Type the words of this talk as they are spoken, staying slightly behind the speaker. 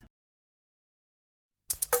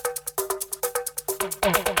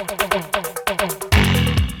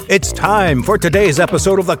It's time for today's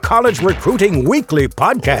episode of the College Recruiting Weekly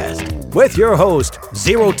Podcast with your host,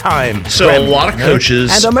 Zero Time. So a lot of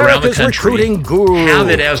coaches and around the America's country recruiting guru, have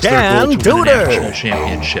it as Dan their goal to win a Duder. national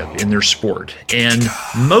championship in their sport. And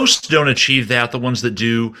most don't achieve that. The ones that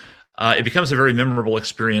do, it becomes a very memorable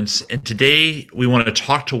experience. And today we want to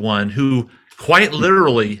talk to one who quite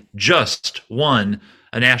literally just won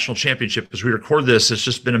a national championship. As we record this, it's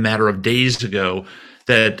just been a matter of days ago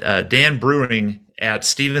that Dan Brewing at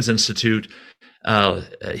Stevens Institute,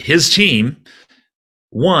 his team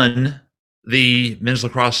won the men's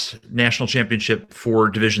lacrosse national championship for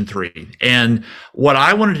Division III. And what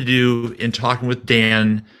I wanted to do in talking with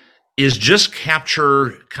Dan is just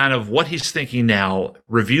capture kind of what he's thinking now,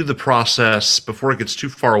 review the process before it gets too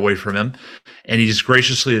far away from him. And he's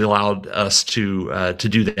graciously allowed us to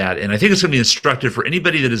do that. And I think it's going to be instructive for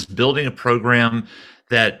anybody that is building a program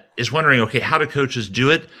that is wondering, okay, how do coaches do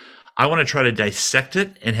it? I want to try to dissect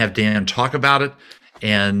it and have Dan talk about it.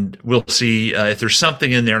 And we'll see if there's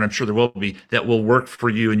something in there, and I'm sure there will be, that will work for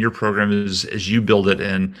you and your program as you build it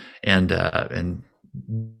and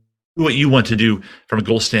what you want to do from a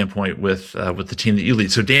goal standpoint with the team that you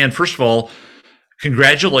lead. So Dan, first of all,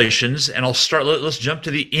 congratulations. And I'll start, let's jump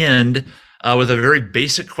to the end with a very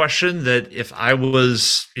basic question that if I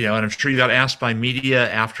was, and I'm sure you got asked by media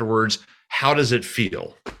afterwards, how does it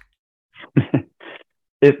feel?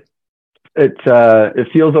 It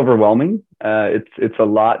feels overwhelming. It's a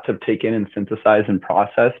lot to take in and synthesize and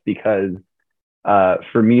process because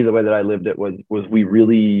for me, the way that I lived it was we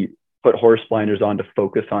really put horse blinders on to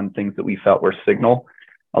focus on things that we felt were signal.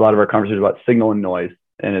 A lot of our conversations about signal and noise.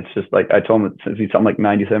 And it's just like, I told them it's something like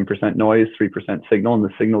 97% noise, 3% signal, and the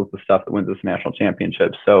signal is the stuff that wins us national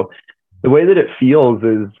championships. So the way that it feels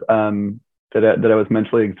is that I was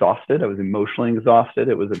mentally exhausted. I was emotionally exhausted.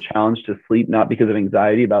 It was a challenge to sleep, not because of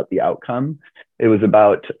anxiety about the outcome. It was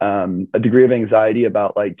about a degree of anxiety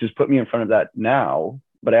about like, just put me in front of that now,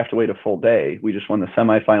 but I have to wait a full day. We just won the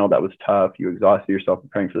semifinal. That was tough. You exhausted yourself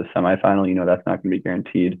preparing for the semifinal. That's not going to be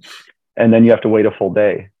guaranteed. And then you have to wait a full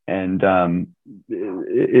day. And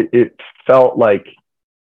it felt like,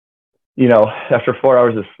 after 4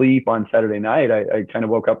 hours of sleep on Saturday night, I kind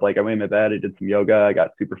of woke up, like I went in my bed, I did some yoga, I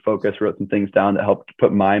got super focused, wrote some things down that helped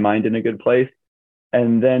put my mind in a good place.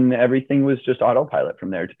 And then everything was just autopilot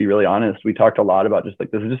from there, to be really honest. We talked a lot about just like,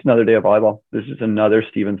 this is just another day of volleyball. This is just another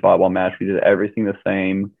Stevens volleyball match. We did everything the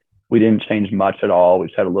same. We didn't change much at all. We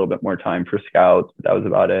just had a little bit more time for scouts, but that was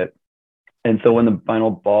about it. And so when the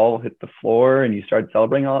final ball hit the floor and you started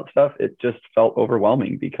celebrating all that stuff, it just felt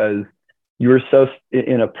overwhelming because you were so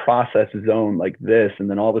in a process zone like this. And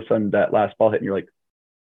then all of a sudden that last ball hit and you're like,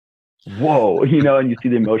 whoa, and you see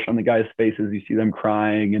the emotion on the guys' faces, you see them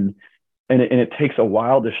crying and it takes a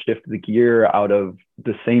while to shift the gear out of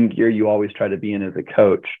the same gear you always try to be in as a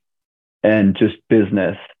coach and just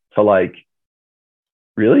business to like,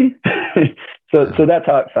 really? So that's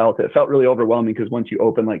how it felt. It felt really overwhelming because once you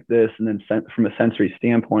open like this and then from a sensory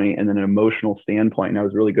standpoint and then an emotional standpoint, and I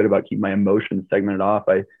was really good about keeping my emotions segmented off.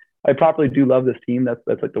 I properly do love this team. That's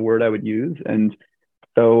like the word I would use. And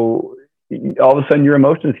so all of a sudden your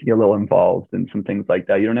emotions get a little involved in some things like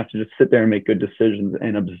that. You don't have to just sit there and make good decisions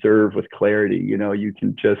and observe with clarity. You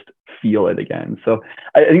can just feel it again. So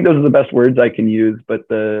I think those are the best words I can use, but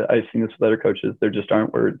I've seen this with other coaches. There just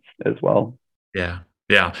aren't words as well. Yeah.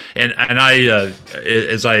 Yeah. And I,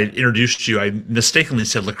 as I introduced you, I mistakenly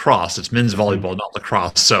said lacrosse. It's men's volleyball, not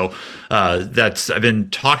lacrosse. So I've been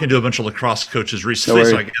talking to a bunch of lacrosse coaches recently,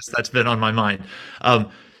 so I guess that's been on my mind.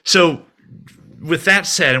 So with that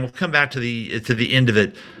said, and we'll come back to the end of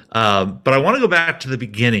it, but I want to go back to the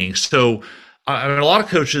beginning. So a lot of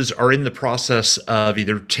coaches are in the process of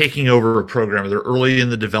either taking over a program, or they're early in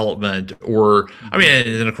the development,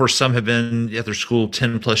 and of course some have been at their school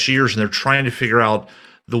 10 plus years and they're trying to figure out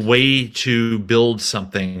the way to build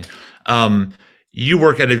something. You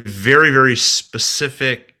work at a very, very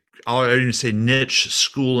specific, I'll even say niche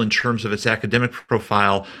school in terms of its academic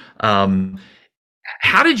profile.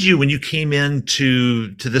 How did you, when you came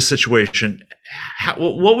into this situation,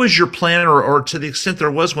 what was your plan, or to the extent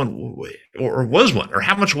there was one, or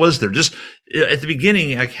how much was there? Just at the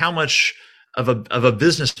beginning, like how much of a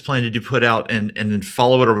business plan did you put out and then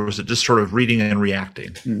follow it, or was it just sort of reading and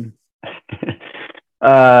reacting?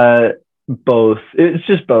 Both. It's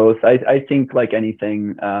just both. I think like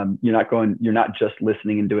anything, you're not just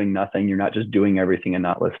listening and doing nothing. You're not just doing everything and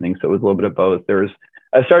not listening. So it was a little bit of both.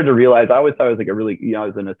 I started to realize, I always thought I was like a really, I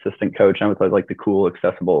was an assistant coach. And I always thought I was like the cool,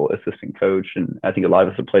 accessible assistant coach. And I think a lot of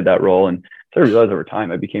us have played that role. And so I realized over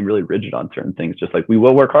time, I became really rigid on certain things. Just like, we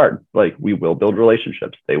will work hard. Like, we will build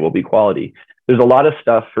relationships. They will be quality. There's a lot of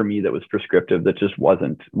stuff for me that was prescriptive that just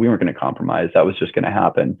we weren't going to compromise. That was just going to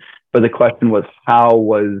happen. But the question was,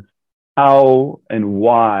 how and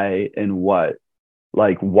why and what?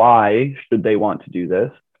 Like, why should they want to do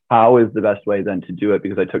this? How is the best way then to do it?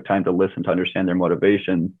 Because I took time to listen to understand their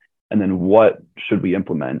motivations, and then what should we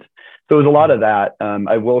implement? So it was a lot of that.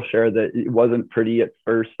 I will share that it wasn't pretty at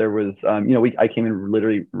first. There was, I came in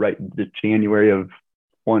literally right the January of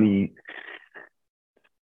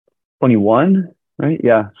 2021, right?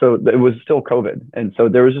 Yeah. So it was still COVID. And so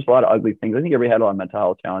there was just a lot of ugly things. I think everybody had a lot of mental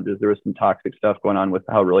health challenges. There was some toxic stuff going on with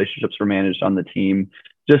how relationships were managed on the team,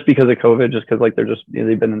 just because of COVID, just because like they're just,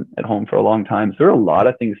 they've been at home for a long time. So there are a lot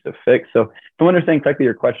of things to fix. So if I'm understanding correctly,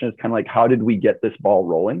 your question is kind of like, how did we get this ball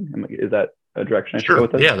rolling? Is that a direction I should go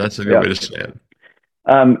with this? Yeah, that's a good way to say it.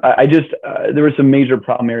 There were some major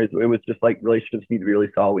problem areas. It was just like, relationships need to be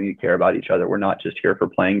really solid. We need to care about each other. We're not just here for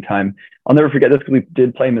playing time. I'll never forget this, because we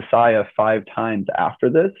did play Messiah 5 times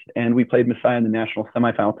after this, and we played Messiah in the national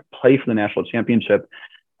semifinal to play for the national championship.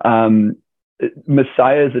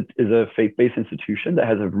 Messiah is a faith-based institution that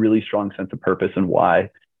has a really strong sense of purpose and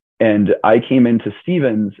why. And I came into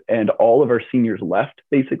Stevens, and all of our seniors left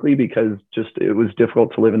basically because just it was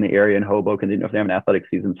difficult to live in the area in Hoboken. They didn't know if they have an athletic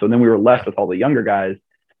season. So then we were left with all the younger guys.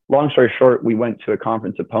 Long story short, we went to a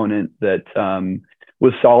conference opponent that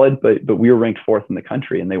was solid, but we were ranked 4th in the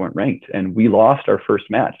country, and they weren't ranked. And we lost our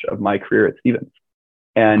first match of my career at Stevens.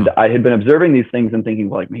 And I had been observing these things and thinking,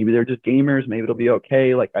 well, like, maybe they're just gamers. Maybe it'll be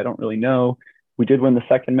okay. Like, I don't really know. We did win the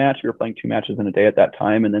second match. We were playing 2 matches in a day at that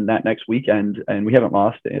time. And then that next weekend, and we haven't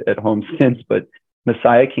lost at home since, but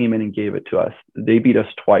Messiah came in and gave it to us. They beat us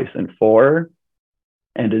twice, in 4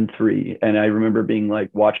 and in 3. And I remember being like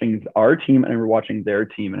watching our team, and I remember watching their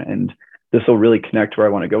team, and this will really connect to where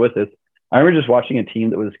I want to go with this. I remember just watching a team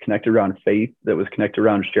that was connected around faith, that was connected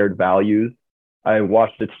around shared values. I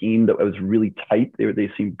watched a team that was really tight. They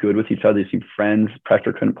seemed good with each other. They seemed friends.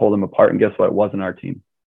 Pressure couldn't pull them apart. And guess what? It wasn't our team.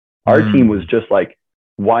 Our team was just like,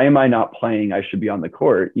 why am I not playing? I should be on the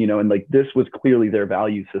court, and like, this was clearly their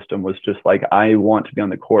value system, was just like, I want to be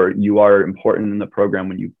on the court. You are important in the program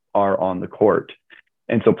when you are on the court.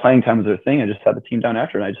 And so playing time was their thing. I just sat the team down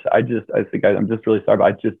after, and I said, guys, I'm just really sorry, but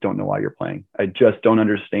I just don't know why you're playing. I just don't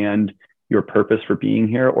understand your purpose for being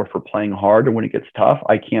here or for playing hard. And when it gets tough,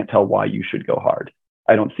 I can't tell why you should go hard.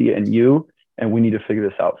 I don't see it in you, and we need to figure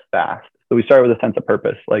this out fast. So we started with a sense of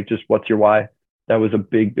purpose, like, just what's your why? That was a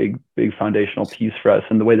big foundational piece for us.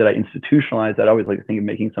 And the way that I institutionalized that, I always like to think of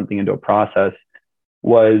making something into a process,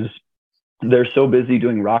 was they're so busy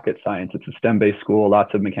doing rocket science. It's a STEM-based school,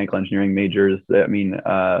 lots of mechanical engineering majors.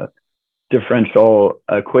 Differential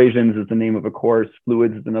equations is the name of a course.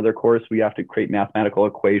 Fluids is another course. We have to create mathematical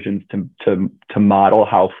equations to model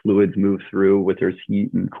how fluids move through with there's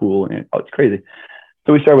heat and cool. And it's crazy.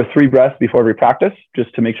 So we started with 3 breaths before every practice,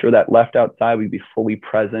 just to make sure that left outside, we'd be fully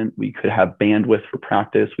present. We could have bandwidth for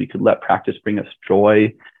practice. We could let practice bring us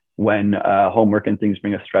joy when homework and things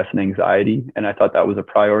bring us stress and anxiety. And I thought that was a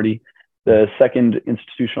priority. The second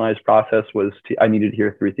institutionalized process was I needed to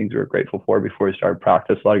hear 3 things we were grateful for before we started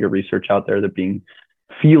practice. A lot of good research out there that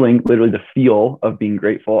literally the feel of being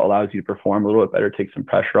grateful allows you to perform a little bit better, take some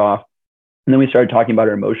pressure off. And then we started talking about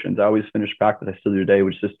our emotions. I always finish practice, I still do today,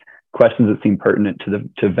 which is just questions that seem pertinent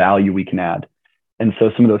to value we can add. And so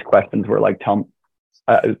some of those questions were like,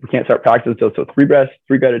 we can't start practice until, so 3 breaths,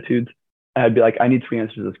 3 gratitudes. I'd be like, I need 3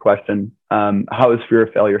 answers to this question. How does fear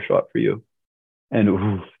of failure show up for you?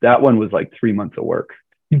 And that one was like 3 months of work.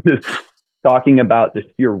 Just talking about the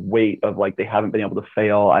sheer weight of like, they haven't been able to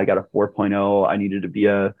fail. I got a 4.0. I needed to be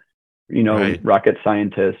a, rocket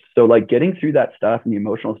scientist. So like, getting through that stuff and the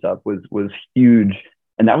emotional stuff was huge.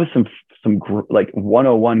 And that was some like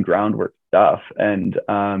 101 groundwork stuff. And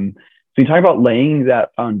so you talk about laying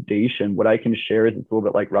that foundation. What I can share is it's a little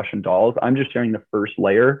bit like Russian dolls. I'm just sharing the first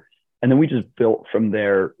layer. And then we just built from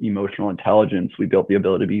there emotional intelligence. We built the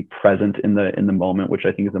ability to be present in the moment, which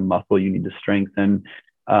I think is a muscle you need to strengthen.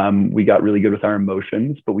 We got really good with our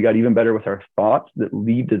emotions, but we got even better with our thoughts that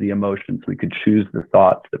lead to the emotions. We could choose the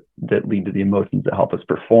thoughts that lead to the emotions that help us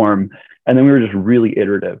perform. And then we were just really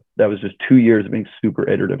iterative. That was just 2 years of being super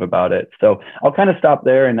iterative about it. So I'll kind of stop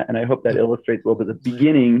there. And I hope that illustrates a little bit the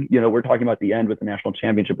beginning. We're talking about the end with the national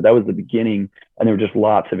championship, but that was the beginning. And there were just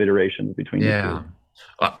lots of iterations between the two.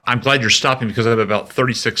 I'm glad you're stopping because I have about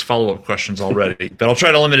 36 follow-up questions already, but I'll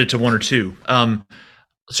try to limit it to one or two.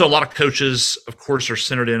 So a lot of coaches, of course, are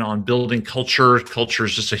centered in on building culture. Culture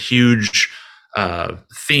is just a huge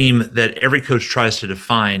theme that every coach tries to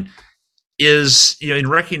define. Is, in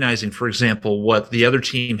recognizing, for example, what the other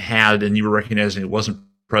team had and you were recognizing it wasn't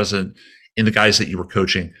present in the guys that you were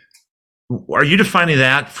coaching. Are you defining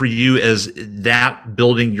that for you as that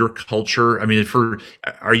building your culture? I mean,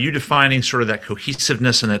 are you defining sort of that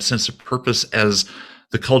cohesiveness and that sense of purpose as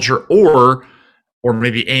the culture, or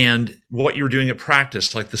maybe and what you were doing at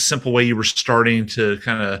practice, like the simple way you were starting to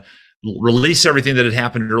kind of release everything that had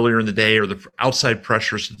happened earlier in the day or the outside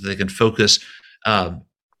pressures so that they can focus?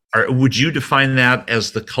 Would you define that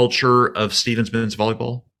as the culture of Stevens men's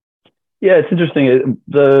volleyball? Yeah, it's interesting.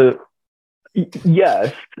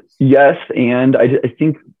 Yes, and I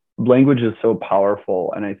think language is so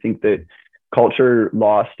powerful, and I think that culture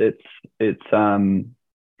lost its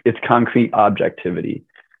concrete objectivity.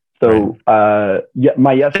 So, right.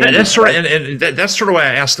 My yes. That's sort of, and that's sort of why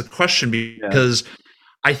I asked the question, because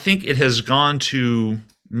I think it has gone to,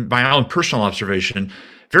 my own personal observation,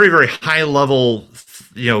 very, very high level,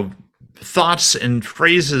 thoughts and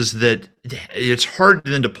phrases that it's hard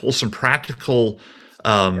then to pull some practical,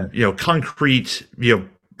 concrete,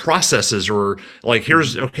 processes, or like,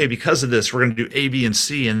 because of this, we're going to do A, B, and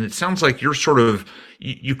C. And it sounds like you're sort of,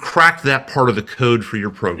 you cracked that part of the code for your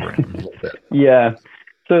program a little bit. Yeah.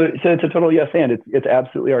 So it's a total yes, and it's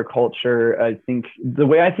absolutely our culture. I think the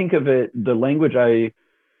way I think of it, the language I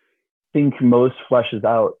think most fleshes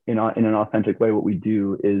out in an authentic way what we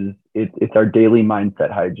do is it's our daily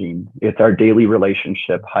mindset hygiene. It's our daily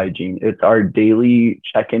relationship hygiene. It's our daily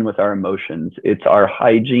check-in with our emotions. It's our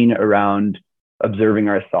hygiene around observing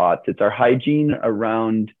our thoughts. It's our hygiene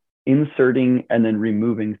around inserting and then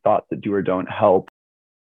removing thoughts that do or don't help.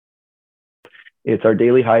 It's our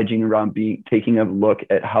daily hygiene around taking a look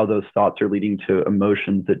at how those thoughts are leading to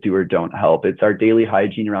emotions that do or don't help. It's our daily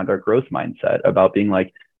hygiene around our growth mindset, about being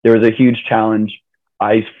like, there was a huge challenge.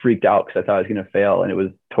 I freaked out because I thought I was going to fail, and it was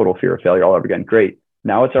total fear of failure all over again. Great.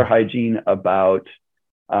 Now it's our hygiene about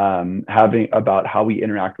about how we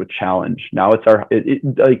interact with challenge. Now it's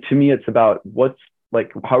like, to me, it's about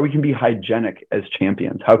how we can be hygienic as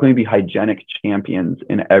champions. How can we be hygienic champions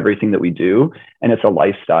in everything that we do? And it's a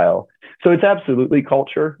lifestyle. So it's absolutely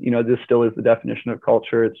culture. This still is the definition of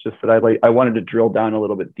culture. It's just that I wanted to drill down a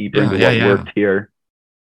little bit deeper into what worked here.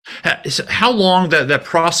 How long that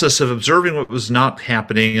process of observing what was not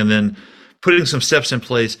happening and then putting some steps in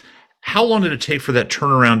place, how long did it take for that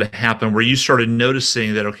turnaround to happen, where you started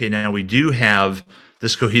noticing that, okay, now we do have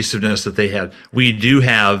this cohesiveness that they had. We do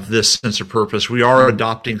have this sense of purpose. We are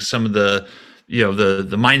adopting some of the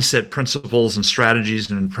mindset principles and strategies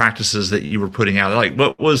and practices that you were putting out. Like,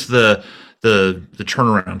 what was the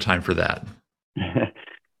turnaround time for that?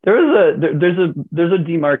 There's a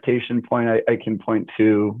demarcation point I can point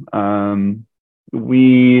to.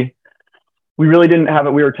 We really didn't have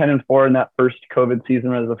it. We were 10-4 in that first COVID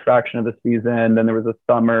season. It was a fraction of the season. Then there was a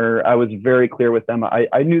summer. I was very clear with them.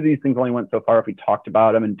 I knew these things only went so far if we talked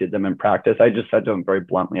about them and did them in practice. I just said to them very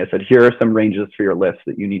bluntly, I said, here are some ranges for your lifts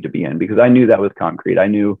that you need to be in, because I knew that was concrete. I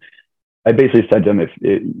basically said to them, if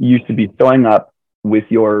it used to be showing up with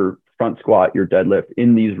your front squat, your deadlift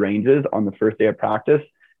in these ranges on the first day of practice,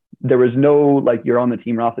 there was no, like, you're on the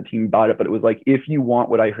team or off the team about it, but it was like, if you want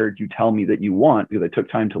what I heard you tell me that you want, because I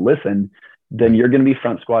took time to listen, then you're going to be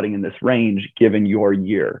front squatting in this range given your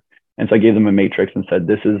year. And so I gave them a matrix and said,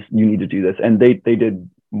 you need to do this. And they did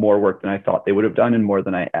more work than I thought they would have done and more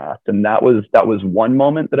than I asked. And that was one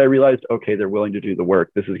moment that I realized, okay, they're willing to do the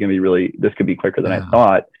work. This is going to be this could be quicker than I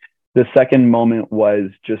thought. The second moment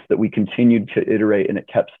was just that we continued to iterate, and it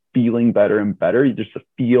kept feeling better and better. Just the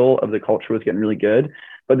feel of the culture was getting really good.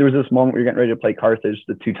 But there was this moment where you're getting ready to play Carthage,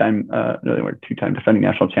 the two-time defending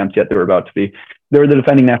national champs yet. They were the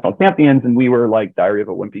defending national champions, and we were like Diary of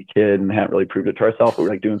a Wimpy Kid and hadn't really proved it to ourselves, but we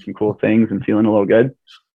were like doing some cool things and feeling a little good.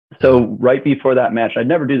 So right before that match, I'd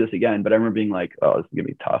never do this again, but I remember being like, oh, this is going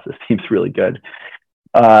to be tough. This team's really good.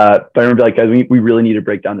 But I remember, like, guys, we really need to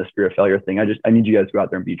break down this fear of failure thing. I need you guys to go out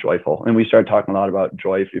there and be joyful. And we started talking a lot about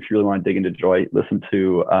joy. If you really want to dig into joy, listen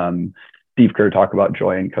to Steve Kerr talk about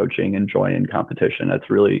joy in coaching and joy in competition. That's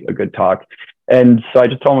really a good talk. And so I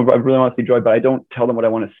just told them I really want to see joy, but I don't tell them what I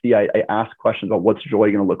want to see. I ask questions about what's joy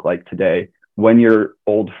going to look like today. When your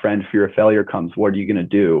old friend fear of failure comes, what are you going to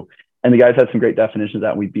do? And the guys had some great definitions of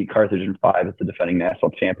that. We beat Carthage in 5 as the defending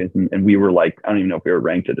national champions. And we were like, I don't even know if we were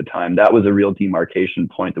ranked at the time. That was a real demarcation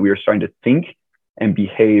point, that we were starting to think and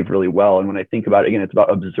behave really well. And when I think about it, again, it's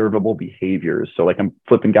about observable behaviors. So like I'm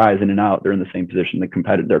flipping guys in and out. They're in the same position.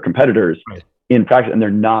 They're competitors Right. in practice, and they're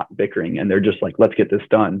not bickering, and they're just like, let's get this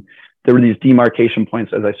done. There were these demarcation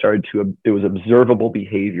points as I started to, it was observable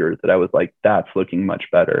behaviors that I was like, that's looking much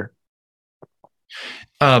better.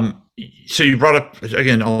 So you brought up,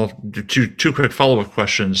 again, I'll do two quick follow-up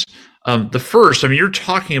questions. The first, I mean, you're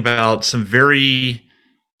talking about some very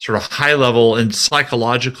sort of high level and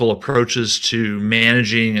psychological approaches to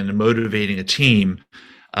managing and motivating a team.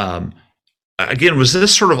 Again, was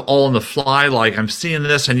this sort of all on the fly? Like, I'm seeing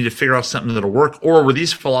this, I need to figure out something that'll work, or were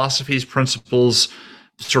these philosophies, principles,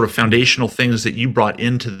 sort of foundational things that you brought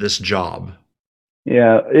into this job?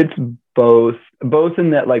 Yeah, it's both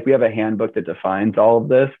in that, like, we have a handbook that defines all of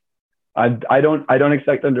this. I don't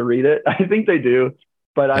expect them to read it. I think they do,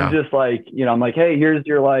 but I'm just like, I'm like, hey, here's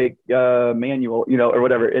your like manual, or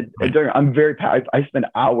whatever. I'm very, I spend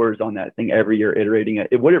hours on that thing every year, iterating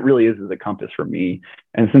it. What it really is a compass for me.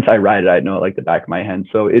 And since I write it, I know it like the back of my hand.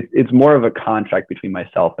 So it's more of a contract between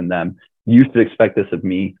myself and them. You should expect this of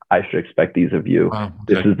me. I should expect these of you. Wow, okay.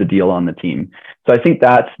 This is the deal on the team. So I think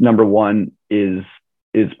that's number one is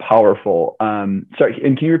powerful. Sorry,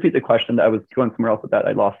 and can you repeat the question? That I was going somewhere else with that.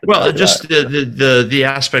 I lost it. Well, just the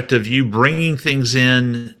aspect of you bringing things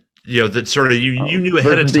in, that sort of you knew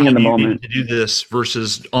ahead of time you needed to do this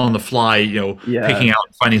versus on the fly, picking out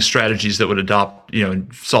and finding strategies that would adopt,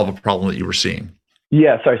 and solve a problem that you were seeing.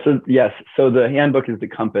 Yeah, sorry. So yes, so the handbook is the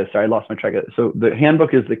compass. Sorry, I lost my track of it. So the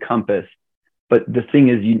handbook is the compass, but the thing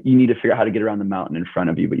is you need to figure out how to get around the mountain in front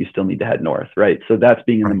of you, but you still need to head north, right? So that's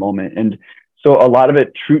being in the moment. And so a lot of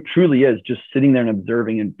it truly is just sitting there and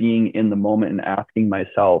observing and being in the moment and asking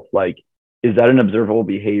myself, like, is that an observable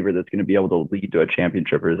behavior that's going to be able to lead to a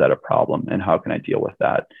championship, or is that a problem? And how can I deal with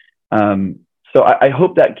that? So I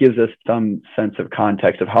hope that gives us some sense of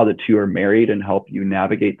context of how the two are married and help you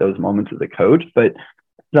navigate those moments as a coach. But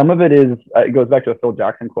some of it is, it goes back to a Phil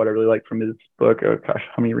Jackson quote I really like from his book. Oh, gosh,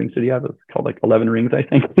 how many rings did he have? It's called like 11 Rings, I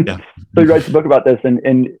think. Yeah. So he writes a book about this.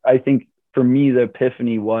 And I think for me, the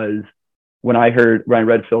epiphany was when I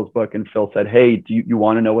read Phil's book and Phil said, hey, do you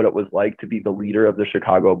want to know what it was like to be the leader of the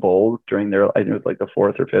Chicago Bulls during their, I think it was like the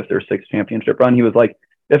 4th or 5th or 6th championship run? He was like,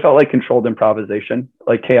 it felt like controlled improvisation,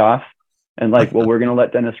 like chaos. And like, well, we're going to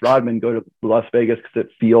let Dennis Rodman go to Las Vegas because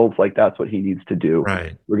it feels like that's what he needs to do.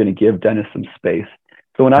 Right. We're going to give Dennis some space.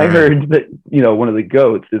 So when I heard that, one of the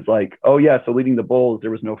GOATs is like, oh yeah, so leading the Bulls,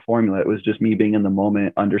 there was no formula. It was just me being in the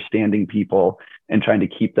moment, understanding people and trying to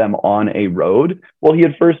keep them on a road. Well, he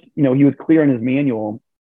had first, he was clear in his manual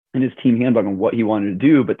and his team handbook on what he wanted to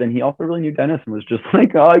do, but then he also really knew Dennis and was just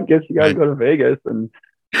like, oh, I guess you got to go to Vegas and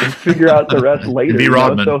figure out the rest later. Be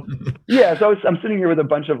Rodman. So yeah, so I'm sitting here with a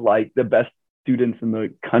bunch of like the best students in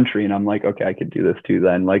the country, and I'm like, okay, I could do this too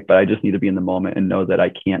then, like, but I just need to be in the moment and know that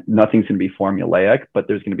nothing's going to be formulaic, but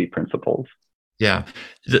there's going to be principles. Yeah.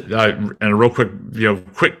 And a real quick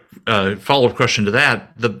follow-up question to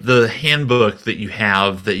that, the handbook that you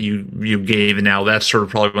have that you gave, and now that's sort of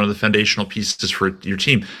probably one of the foundational pieces for your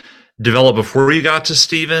team, developed before you got to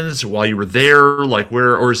Stevens, while you were there, like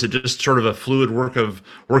or is it just sort of a fluid work of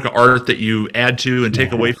art that you add to and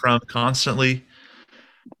take away from constantly?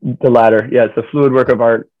 The latter. Yeah, it's a fluid work of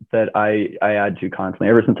art that I add to constantly.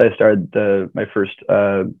 Ever since I started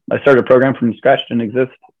I started a program from scratch, didn't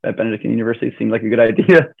exist at Benedictine University. Seemed like a good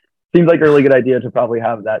idea. Seems like a really good idea to probably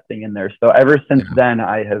have that thing in there. So ever since then,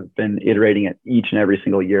 I have been iterating it each and every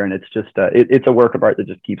single year, and it's just it's a work of art that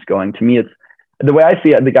just keeps going. To me, it's the way I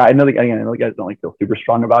see it. I know you guys don't like feel super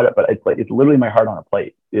strong about it, but it's like it's literally my heart on a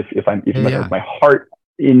plate. If my heart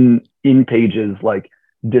in pages, like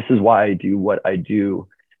this is why I do what I do.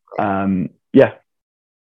 Yeah.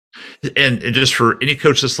 And just for any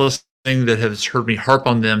coach that's listening that has heard me harp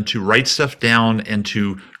on them to write stuff down and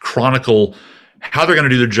to chronicle how they're going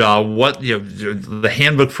to do their job, what the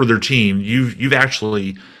handbook for their team, you've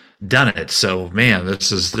actually done it. So man, that's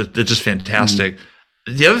just fantastic.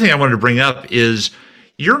 Mm-hmm. The other thing I wanted to bring up is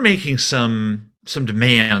you're making some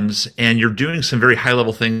demands, and you're doing some very high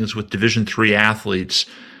level things with Division III athletes.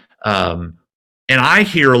 And I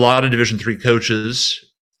hear a lot of Division III coaches,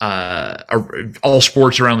 all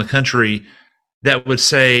sports around the country, that would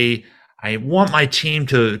say, I want my team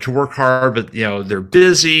to work hard, but they're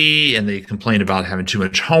busy and they complain about having too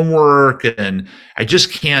much homework, and I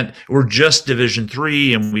just can't. We're just Division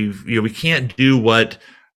III, and we can't do what,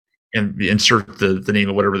 and insert the name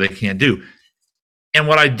of whatever they can't do. And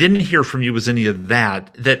what I didn't hear from you was any of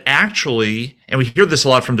that actually, and we hear this a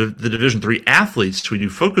lot from the Division III athletes we do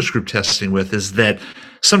focus group testing with, is that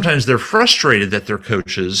sometimes they're frustrated that their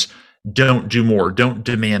coaches don't do more, don't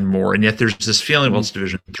demand more. And yet there's this feeling, well, it's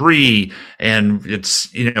Division III and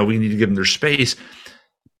it's, we need to give them their space.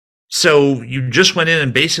 So you just went in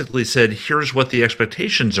and basically said, here's what the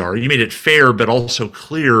expectations are. You made it fair, but also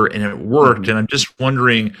clear, and it worked. And I'm just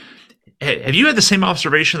wondering, have you had the same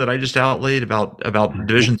observation that I just outlaid about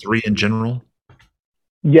Division III in general?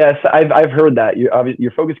 Yes, I've heard that.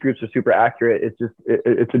 Your focus groups are super accurate. It's just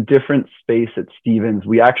it's a different space at Stevens.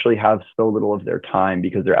 We actually have so little of their time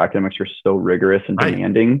because their academics are so rigorous and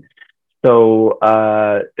demanding. So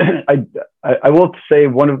I will say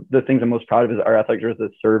one of the things I'm most proud of is our athletic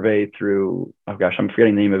directors survey through, oh gosh, I'm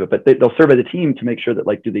forgetting the name of it, but they'll survey the team to make sure that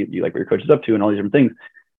do you like what your coach is up to and all these different things.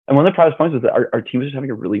 And one of the proudest points was that our team was just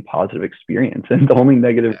having a really positive experience. And the only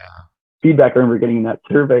negative feedback I remember getting in that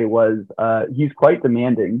survey was he's quite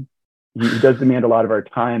demanding. He does demand a lot of our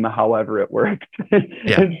time, however it works.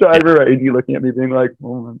 And so I remember AD looking at me being like,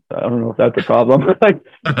 well, I don't know if that's a problem.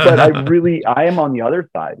 But I am on the other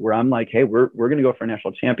side where I'm like, hey, we're going to go for a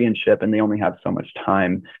national championship and they only have so much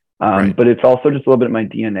time. But it's also just a little bit of my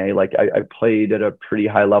DNA. Like I played at a pretty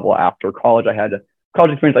high level after college. I had a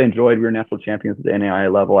college experience I enjoyed. We were national champions at the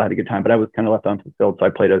NAIA level. I had a good time, but I was kind of left unfulfilled. So I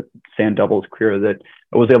played a sand doubles career that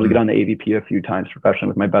I was able to get on the AVP a few times professionally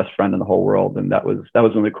with my best friend in the whole world. And that was one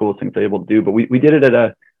of the coolest things I was able to do. But we did it at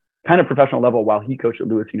a kind of professional level while he coached at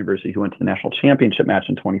Lewis University, who went to the national championship match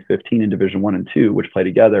in 2015 in Division I and II, which play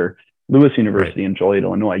together. Lewis University in Joliet,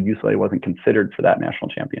 Illinois. UCLA wasn't considered for that national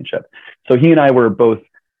championship. So he and I were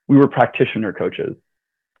we were practitioner coaches.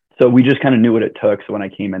 So we just kind of knew what it took. So when I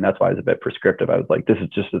came in, that's why I was a bit prescriptive. I was like, this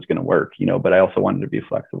is going to work, but I also wanted to be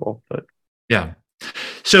flexible. But yeah.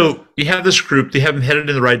 So you have this group, they have them headed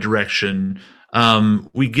in the right direction.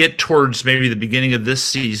 We get towards maybe the beginning of this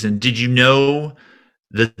season. Did you know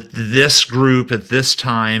that this group at this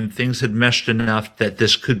time, things had meshed enough that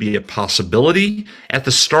this could be a possibility at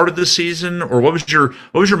the start of the season? Or what was your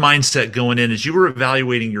mindset going in as you were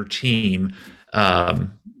evaluating your team?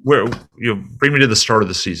 Where bring me to the start of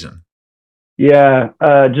the season. Yeah,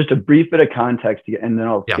 just a brief bit of context, and then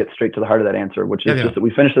I'll get straight to the heart of that answer, which is just that we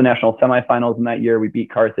finished the national semifinals in that year. We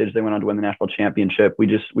beat Carthage. They went on to win the national championship.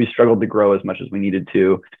 We struggled to grow as much as we needed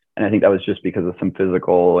to, and I think that was just because of some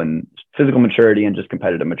physical maturity and just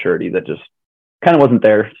competitive maturity that just kind of wasn't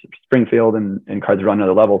there. Springfield and Carthage were on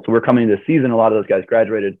another level. So we're coming into the season. A lot of those guys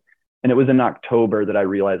graduated, and it was in October that I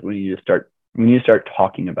realized we need to start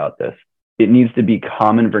talking about this. It needs to be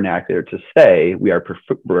common vernacular to say we're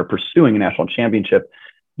pursuing a national championship.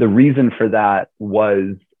 The reason for that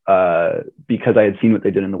was because I had seen what they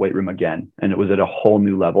did in the weight room again, and it was at a whole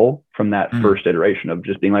new level from that first iteration of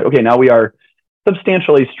just being like, okay, now we are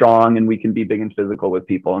substantially strong and we can be big and physical with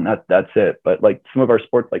people, and that's it. But like some of our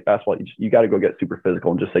sports, like basketball, you got to go get super physical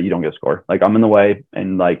and just say you don't get a score. Like I'm in the way,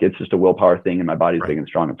 and like it's just a willpower thing, and my body's big and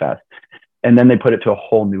strong and fast. And then they put it to a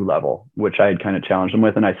whole new level, which I had kind of challenged them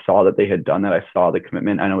with. And I saw that they had done that. I saw the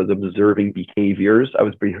commitment, and I was observing behaviors. I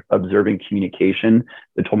was observing communication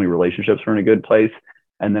that told me relationships were in a good place.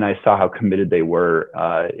 And then I saw how committed they were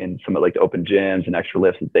in some of like the open gyms and extra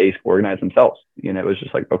lifts that they organized themselves. It was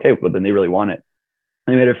just like, okay, well, then they really want it.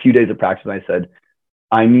 And we had a few days of practice, and I said,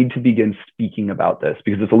 I need to begin speaking about this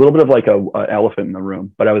because it's a little bit of like an elephant in the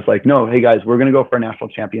room. But I was like, no, hey guys, we're going to go for a national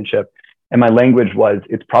championship. And my language was,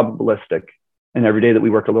 it's probabilistic. And every day that we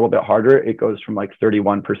work a little bit harder, it goes from like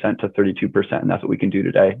 31% to 32%. And that's what we can do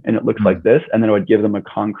today. And it looks like this. And then I would give them a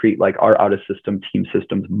concrete, like our out of system team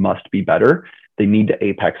systems must be better. They need to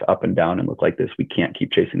apex up and down and look like this. We can't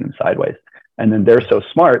keep chasing them sideways. And then they're so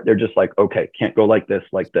smart. They're just like, okay, can't go like this,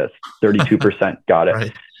 32%. Got it.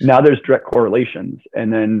 Right. Now there's direct correlations.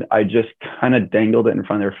 And then I just kind of dangled it in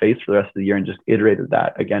front of their face for the rest of the year and just iterated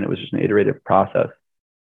that. Again, it was just an iterative process.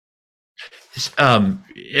 And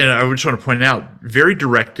I just want to point out, very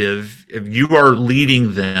directive. If you are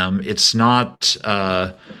leading them, it's not.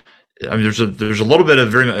 There's a little bit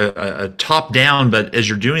of a top down, but as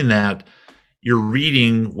you're doing that, you're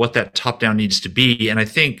reading what that top down needs to be. And I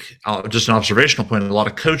think just an observational point: a lot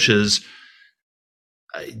of coaches,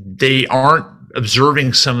 they aren't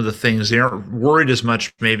observing some of the things. They aren't worried as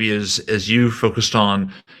much maybe as you focused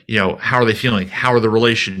on. How are they feeling? How are the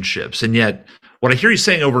relationships? And yet, what I hear you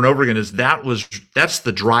saying over and over again is that's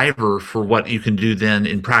the driver for what you can do then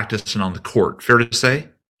in practice and on the court. Fair to say?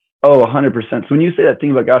 Oh, 100%. So when you say that thing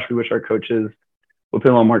about, gosh, we wish our coaches would put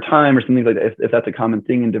a little more time or something like that, if that's a common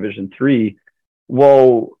thing in Division III,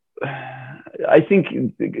 well, I think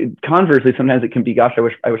conversely, sometimes it can be, gosh, I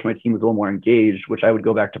wish my team was a little more engaged, which I would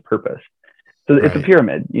go back to purpose. So it's a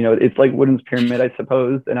pyramid, it's like Wooden's pyramid, I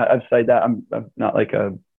suppose. And I've said that I'm not like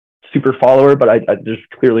a super follower, but I there's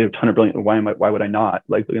clearly a ton of brilliant. Why would I not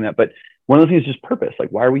like looking at that? But one of those things is just purpose. Like,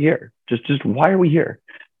 why are we here? Just why are we here?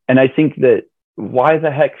 And I think that why the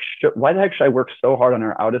heck should I work so hard on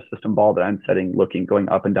our out of system ball that I'm setting, going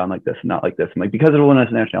up and down like this and not like this? I'm like, because it will win us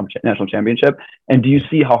a national championship. And do you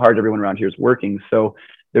see how hard everyone around here is working? So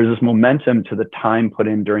there's this momentum to the time put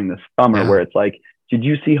in during the summer where it's like, did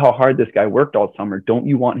you see how hard this guy worked all summer? Don't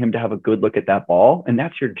you want him to have a good look at that ball? And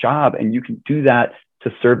that's your job. And you can do that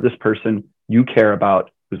to serve this person you care about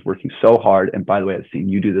who's working so hard. And by the way, I've seen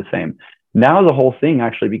you do the same. Now the whole thing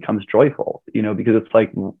actually becomes joyful, because it's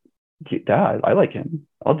like, Dad, I like him.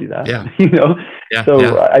 I'll do that. Yeah.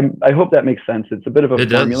 I hope that makes sense. It's a bit of a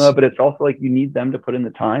formula, but it's also like you need them to put in the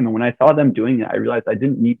time. And when I saw them doing it, I realized I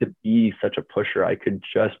didn't need to be such a pusher. I could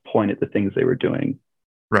just point at the things they were doing.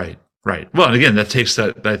 Right. Well, and again, that takes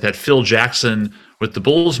that Phil Jackson with the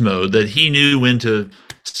Bulls mode, that he knew when to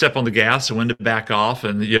step on the gas and when to back off,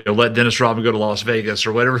 and let Dennis Rodman go to Las Vegas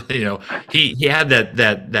or whatever. He had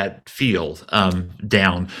that feel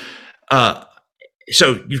down.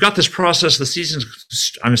 So you've got this process. The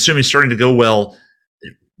season's, I'm assuming, starting to go well.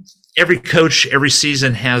 Every coach, every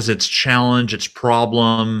season has its challenge, its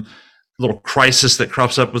problem, little crisis that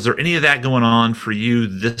crops up. Was there any of that going on for you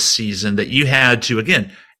this season that you had to,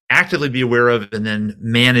 again, actively be aware of and then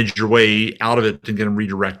manage your way out of it and get them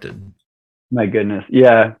redirected? My goodness.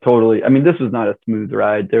 Yeah, totally. I mean, this was not a smooth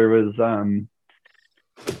ride. There was,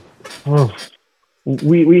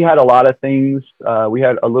 we had a lot of things. We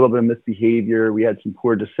had a little bit of misbehavior. We had some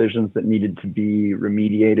poor decisions that needed to be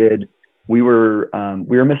remediated. We were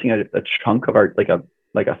missing a chunk of our,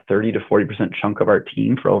 like a 30 to 40% chunk of our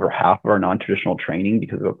team for over half of our non-traditional training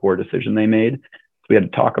because of a poor decision they made. So we had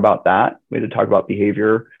to talk about that. We had to talk about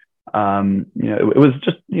behavior. It was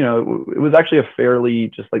just, it was actually a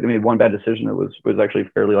fairly, just like they made one bad decision. It was actually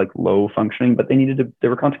fairly like low functioning, but there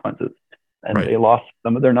were consequences, and They lost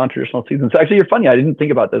some of their non-traditional seasons. So actually, you're funny. I didn't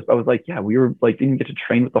think about this. I was like, we were like, didn't get to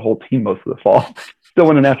train with the whole team most of the fall. Still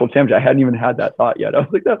won a national championship. I hadn't even had that thought yet. I was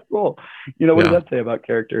like, that's cool. What does that say about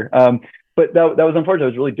character? But that was unfortunate. It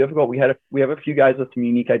was really difficult. We have a few guys with some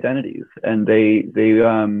unique identities, and they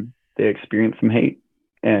experienced some hate.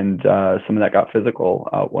 And some of that got physical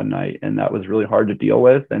one night, and that was really hard to deal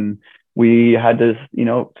with. And we had to,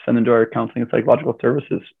 send them to our counseling and psychological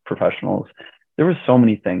services professionals. There were so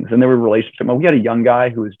many things, and there were relationships. We had a young guy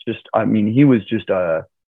who was he was just a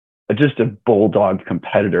bulldog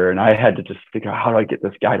competitor, and I had to just figure out, how do I get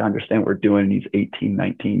this guy to understand what we're doing? And he's 18,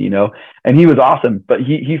 19, and he was awesome, but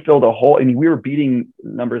he filled a hole. And we were beating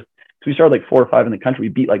numbers. So we started like 4 or 5 in the country. We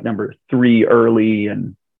beat like number 3 early,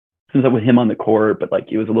 and since with him on the court, but like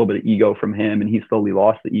it was a little bit of ego from him, and he slowly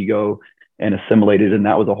lost the ego and assimilated. And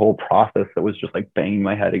that was a whole process that was just like banging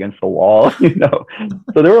my head against the wall, So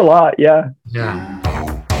there were a lot. Yeah.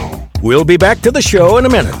 We'll be back to the show in a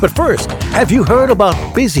minute. But first, have you heard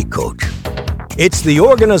about Busy Coach? It's the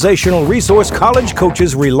organizational resource college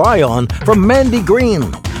coaches rely on from Mandy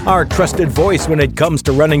Green, our trusted voice when it comes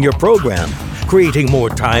to running your program, creating more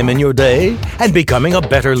time in your day, and becoming a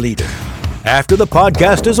better leader. After the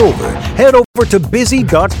podcast is over, head over to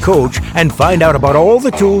busy.coach and find out about all the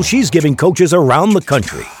tools she's giving coaches around the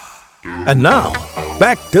country. And now,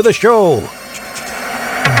 back to the show.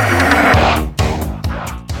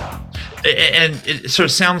 And so it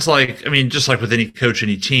sounds like, just like with any coach,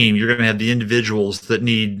 any team, you're going to have the individuals that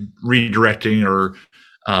need redirecting or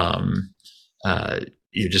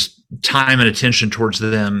just time and attention towards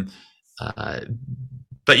them.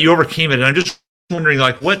 But you overcame it. And I'm just wondering,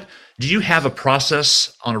 what do you have a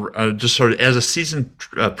process on just sort of as a season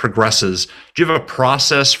progresses? Do you have a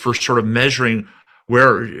process for sort of measuring?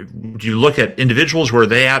 Where do you look at individuals? Where are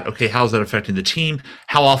they at? Okay, how's that affecting the team?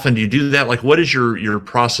 How often do you do that? What is your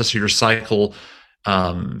process or your cycle?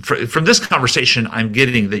 From this conversation, I'm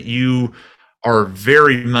getting that you are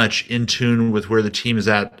very much in tune with where the team is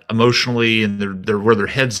at emotionally and they're where their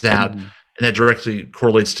head's at, and that directly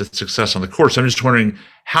correlates to success on the court. So I'm just wondering,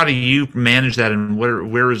 how do you manage that, and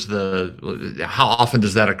where is how often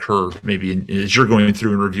does that occur? Maybe as you're going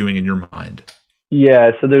through and reviewing in your mind.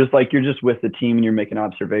 Yeah, so there's you're just with the team and you're making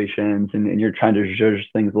observations and you're trying to judge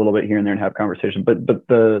things a little bit here and there and have conversation. But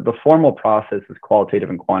the formal process is qualitative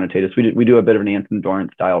and quantitative. So we do a bit of an Anson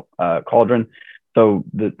Dorrance style cauldron. So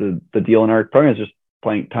the deal in our program is just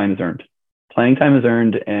playing time is earned. Playing time is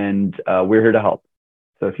earned, and we're here to help.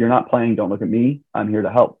 So if you're not playing, don't look at me. I'm here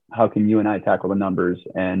to help. How can you and I tackle the numbers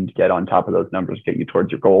and get on top of those numbers, get you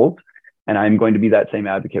towards your goals? And I'm going to be that same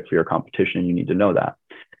advocate for your competition. You need to know that.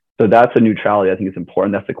 So that's a neutrality. I think it's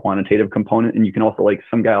important. That's the quantitative component. And you can also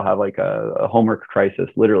some guy will have a homework crisis,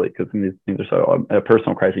 literally, because some of these things are so a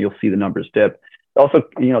personal crisis. You'll see the numbers dip. Also,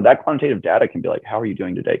 that quantitative data can be like, how are you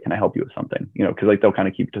doing today? Can I help you with something? Because like they'll kind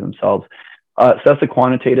of keep it to themselves. So that's the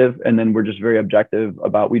quantitative. And then we're just very objective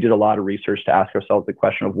about, we did a lot of research to ask ourselves the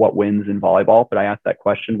question of what wins in volleyball. But I asked that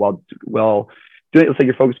question while doing, let's say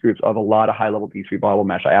your focus groups of a lot of high level D3 volleyball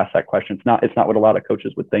match. I asked that question. It's not what a lot of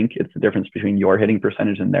coaches would think. It's the difference between your hitting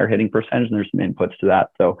percentage and their hitting percentage. And there's some inputs to that.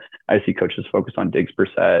 So I see coaches focus on digs per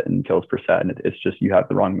set and kills per set. And it's just, you have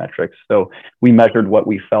the wrong metrics. So we measured what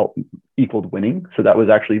we felt equaled winning. So that was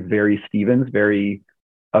actually very Stevens, very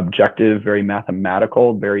objective, very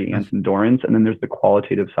mathematical, very Anson Dorrance. And then there's the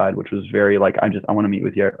qualitative side, which was very like, I want to meet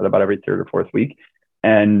with you about every third or fourth week.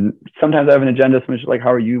 And sometimes I have an agenda. Someone's just like,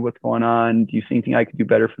 how are you? What's going on? Do you see anything I could do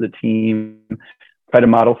better for the team? Try to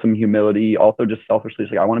model some humility. Also just selfishly,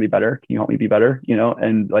 like, I want to be better. Can you help me be better?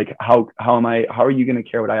 And like, how are you going to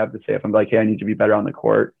care what I have to say if I'm like, hey, I need to be better on the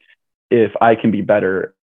court, if I can be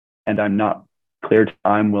better and I'm not clear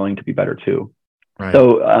I'm willing to be better too. Right.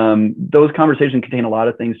 So those conversations contain a lot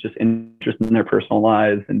of things, just interest in their personal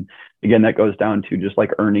lives. And again, that goes down to just like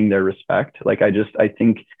earning their respect. Like, I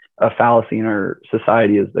think a fallacy in our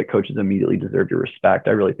society is that coaches immediately deserve your respect.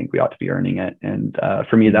 I really think we ought to be earning it. And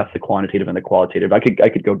for me, that's the quantitative and the qualitative. I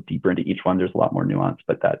could go deeper into each one. There's a lot more nuance,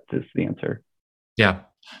 but that is the answer. Yeah.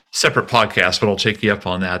 Separate podcast, but I'll take you up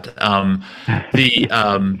on that.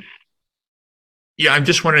 Yeah, I'm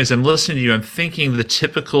just wondering, as I'm listening to you, I'm thinking the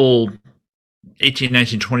typical 18,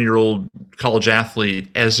 19, 20-year-old college athlete,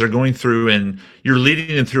 as they're going through and you're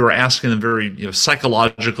leading them through or asking them very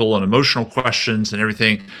psychological and emotional questions and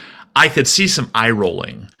everything, I could see some eye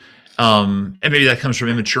rolling. And maybe that comes from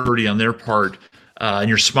immaturity on their part. And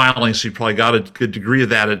you're smiling, so you probably got a good degree of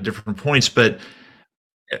that at different points. But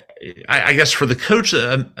I guess for the coaches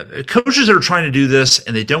that are trying to do this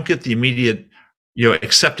and they don't get the immediate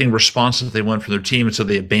accepting response that they want from their team, and so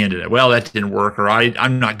they abandon it. Well, that didn't work, or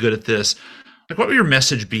I'm not good at this. Like, what would your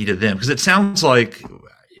message be to them? Because it sounds like,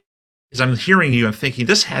 as I'm hearing you, I'm thinking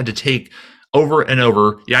this had to take over and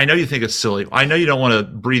over. Yeah, I know you think it's silly. I know you don't want to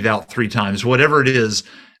breathe out 3 times, whatever it is,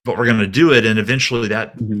 but we're going to do it. And eventually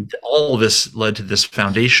that all of this led to this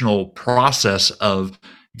foundational process of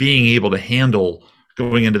being able to handle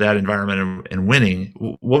going into that environment and winning.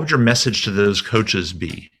 What would your message to those coaches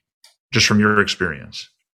be, just from your experience?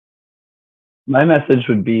 My message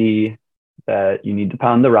would be that you need to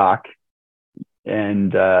pound the rock,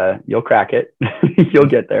 and you'll crack it. You'll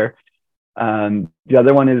get there. The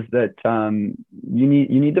other one is that you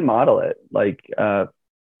need to model it. Like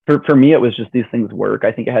for me, it was just these things work.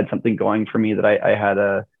 I think it had something going for me that I had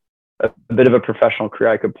a bit of a professional career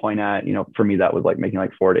I could point at. For me, that was like making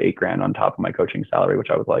like $4,000 to $8,000 on top of my coaching salary, which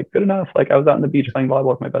I was like, good enough. Like, I was out on the beach playing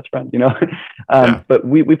volleyball with my best friend, But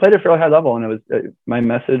we played at a fairly high level, and it was my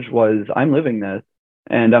message was, I'm living this.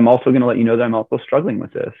 And I'm also going to let you know that I'm also struggling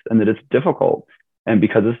with this and that it's difficult. And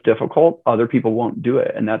because it's difficult, other people won't do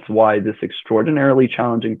it. And that's why this extraordinarily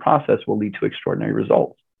challenging process will lead to extraordinary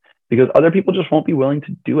results, because other people just won't be willing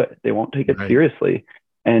to do it. They won't take it seriously.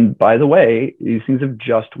 And by the way, these things have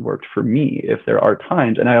just worked for me. If there are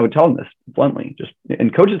times, and I would tell them this bluntly,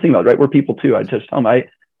 and coaches think about it, right? We're people too. I just tell them,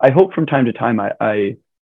 I hope from time to time I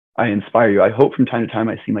inspire you. I hope from time to time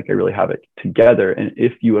I seem like I really have it together. And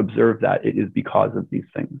if you observe that, it is because of these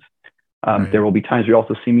things. There will be times where you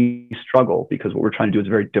also see me struggle, because what we're trying to do is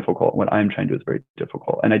very difficult. What I'm trying to do is very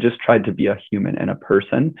difficult. And I just tried to be a human and a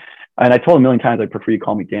person. And I told a million times, I prefer you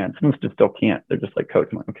call me Dan. Some just still can't. They're just like, coach.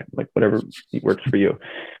 I'm like, okay, like whatever works for you.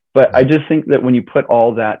 But I just think that when you put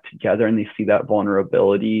all that together and they see that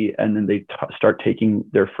vulnerability, and then they start taking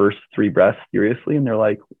their first 3 breaths seriously, and they're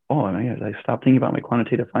like, oh, I stopped thinking about my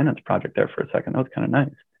quantitative finance project there for a second. That was kind of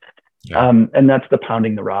nice. Yeah. And that's the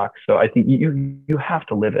pounding the rock. So I think you have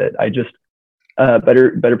to live it. I just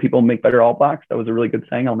better people make better All Blacks. That was a really good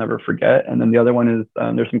saying I'll never forget. And then the other one is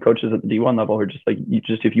there's some coaches at the D1 level who are just like,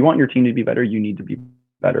 if you want your team to be better, you need to be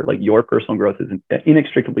better. Like, your personal growth is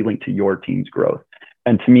inextricably linked to your team's growth.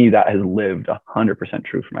 And to me, that has lived 100%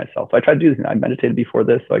 true for myself. So I tried to do this. I meditated before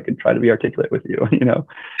this, so I could try to be articulate with you.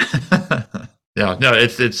 Yeah, no,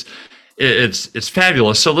 it's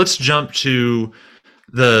fabulous. So let's jump to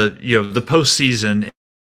the postseason.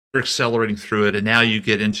 You're accelerating through it, and now you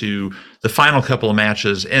get into the final couple of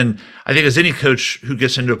matches. And I think, as any coach who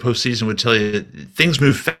gets into a postseason would tell you, things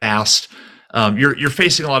move fast. You're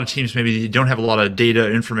facing a lot of teams maybe you don't have a lot of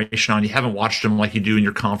data information on. You haven't watched them like you do in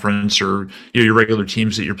your conference or your regular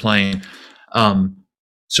teams that you're playing.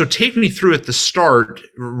 So take me through at the start.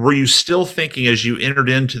 Were you still thinking, as you entered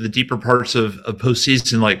into the deeper parts of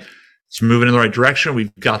postseason, like, it's moving in the right direction.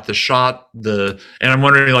 We've got the shot. And I'm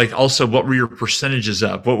wondering, like, also, what were your percentages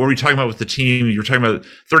up? What were we talking about with the team? You were talking about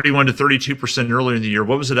 31 to 32% earlier in the year.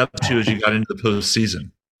 What was it up to as you got into the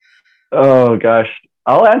postseason? Oh gosh,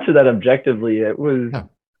 I'll answer that objectively. It was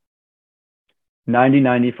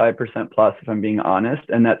 95% plus, if I'm being honest,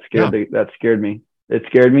 and that scared me. It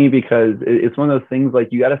scared me because it's one of those things, like,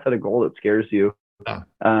 you got to set a goal that scares you.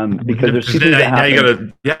 Because there's two things that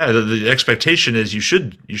happen. You gotta, the expectation is you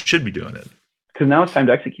should be doing it. Because now it's time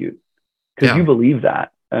to execute. Because you believe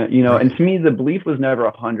that, right. And to me, the belief was never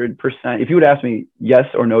 100%. If you would ask me, yes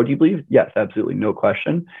or no, do you believe? Yes, absolutely, no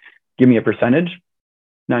question. Give me a percentage,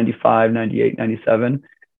 95, 98, 97.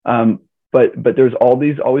 But there's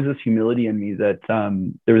always this humility in me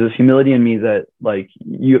that like,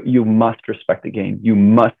 you must respect the game. You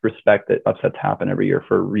must respect that upsets happen every year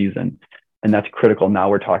for a reason. And that's critical. Now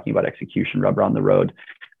we're talking about execution, rubber on the road.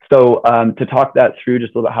 So to talk that through,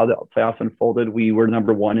 just a little bit how the playoffs unfolded, we were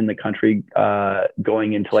number one in the country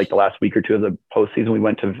going into like the last week or two of the postseason. We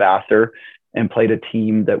went to Vassar and played a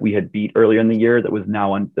team that we had beat earlier in the year that was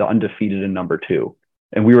now undefeated in number two.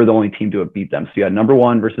 And we were the only team to have beat them. So you had number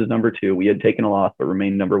one versus number two. We had taken a loss, but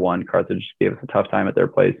remained number one. Carthage gave us a tough time at their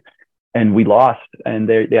place. And we lost, and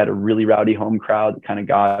they had a really rowdy home crowd that kind of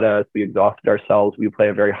got us. We exhausted ourselves. We play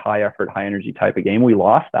a very high effort, high energy type of game. We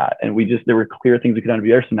lost that. And there were clear things we could not be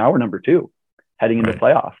there. So now we're number two heading into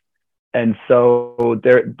playoff. And so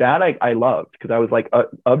I loved, because I was like,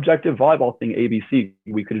 objective volleyball thing, ABC,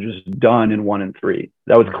 we could have just done in 1 and 3.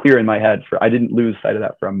 That was clear in my head. I didn't lose sight of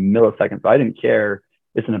that for a millisecond, but I didn't care.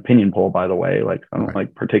 It's an opinion poll, by the way. Like, I don't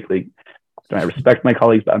like particularly, I respect my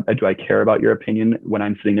colleagues, but do I care about your opinion when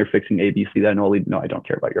I'm sitting there fixing ABC? No, I don't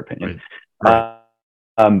care about your opinion. Right.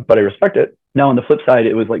 But I respect it. Now, on the flip side,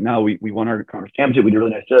 it was like, now we won our conference championship. We did a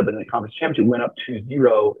really nice job, but in the conference championship, we went up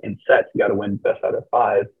 2-0 in sets. We got to win best out of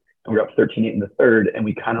 5. And we were up 13-8 in the third, and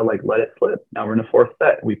we kind of like let it slip. Now we're in the fourth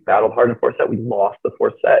set. We battled hard in the fourth set. We lost the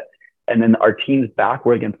fourth set. And then our team's back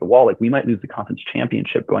were against the wall. Like, we might lose the conference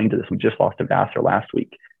championship going into this. We just lost to Vassar last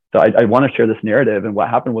week. So I want to share this narrative. And what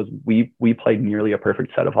happened was we played nearly a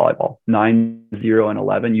perfect set of volleyball, 9-0 and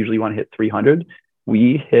 11. Usually you want to hit 300.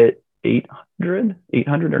 We hit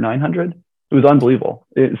 800 or 900. It was unbelievable.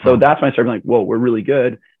 So that's when I started being like, whoa, we're really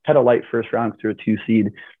good. Had a light first round through a 2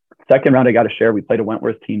 seed. Second round, I got to share. We played a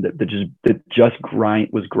Wentworth team that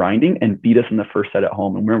was grinding and beat us in the first set at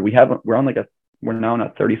home. And we're now on a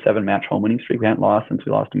 37 match home winning streak. We hadn't lost since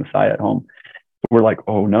we lost to Messiah at home. We're like,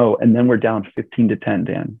 oh no. And then we're down 15-10,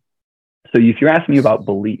 Dan. So if you're asking me about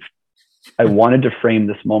belief, I wanted to frame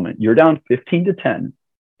this moment. You're down 15-10.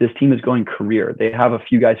 This team is going career. They have a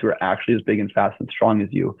few guys who are actually as big and fast and strong as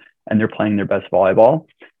you, and they're playing their best volleyball.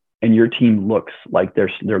 And your team looks like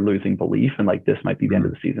they're losing belief, and like this might be the end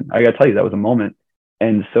of the season. I got to tell you, that was a moment.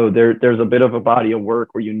 And so there's a bit of a body of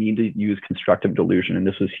work where you need to use constructive delusion, and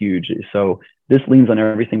this was huge. So this leans on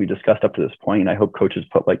everything we discussed up to this point, and I hope coaches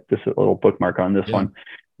put like this little bookmark on this one.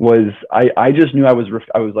 Was I just knew I was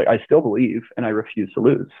like, I still believe, and I refuse to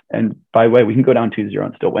lose. And by the way, we can go down 2-0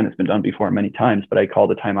 and still win. It's been done before many times, but I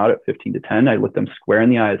called a timeout at 15-10. I looked them square in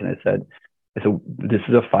the eyes and I said, this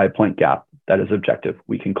is a 5-point gap. That is objective.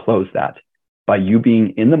 We can close that by you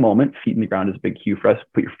being in the moment. Feet in the ground is a big cue for us.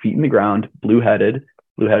 Put your feet in the ground, blue-headed.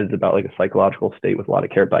 Blue-headed is about like a psychological state with a lot of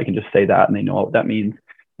care, but I can just say that and they know what that means.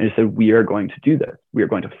 And I said, we are going to do this. We are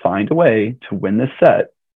going to find a way to win this set.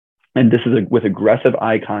 And this is with aggressive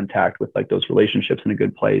eye contact, with like those relationships in a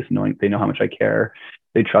good place, knowing they know how much I care.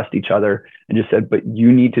 They trust each other, and just said, but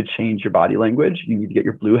you need to change your body language. You need to get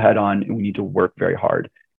your blue head on, and we need to work very hard.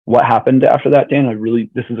 What happened after that, Dan?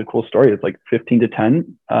 This is a cool story. It's like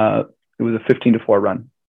 15-10. It was a 15-4 run.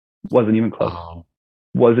 Wasn't even close. Wow.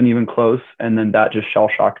 Wasn't even close. And then that just shell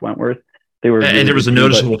shocked Wentworth. And there was a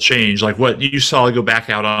noticeable change. Like what you saw go back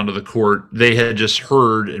out onto the court, they had just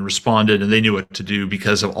heard and responded, and they knew what to do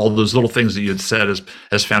because of all those little things that you had said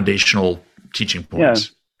as foundational teaching points.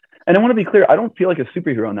 Yeah. And I want to be clear, I don't feel like a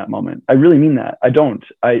superhero in that moment. I really mean that. I don't.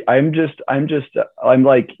 I'm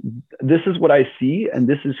like, this is what I see, and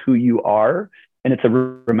this is who you are, and it's a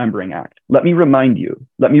remembering act. Let me remind you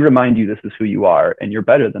this is who you are, and you're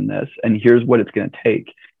better than this, and here's what it's going to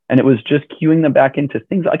take. And it was just cueing them back into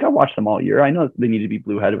things. Like, I watched them all year. I know they need to be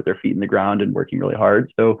blue-headed with their feet in the ground and working really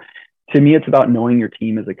hard. So to me, it's about knowing your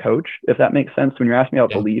team as a coach, if that makes sense. When you're asking me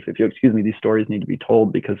about belief, if you excuse me, these stories need to be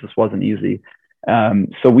told because this wasn't easy.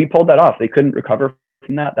 So we pulled that off. They couldn't recover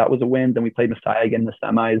from that. That was a win. Then we played Messiah again in the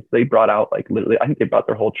semis. They brought out like literally, I think they brought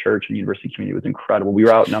their whole church and university community. It was incredible. We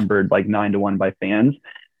were outnumbered like 9-1 by fans.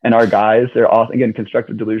 And our guys, they're all, again,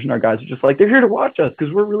 constructive delusion. Our guys are just like, they're here to watch us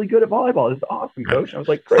because we're really good at volleyball. This is awesome, coach. And I was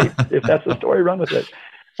like, great. If that's the story, run with it.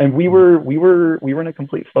 And we were in a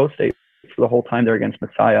complete flow state for the whole time there against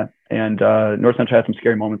Messiah. And North Central had some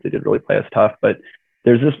scary moments. They did really play us tough, but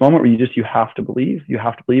there's this moment where you have to believe, and you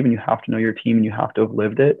have to know your team, and you have to have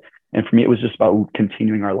lived it. And for me, it was just about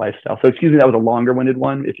continuing our lifestyle. So excuse me, that was a longer winded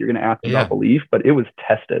one if you're going to ask about belief, but it was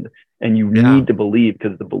tested, and you need to believe,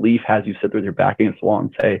 because the belief has you sit there with your back against the wall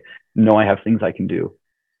and say, no, I have things I can do.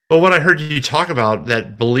 Well, what I heard you talk about,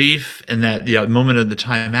 that belief and that moment of the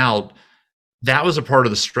timeout, that was a part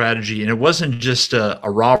of the strategy. And it wasn't just a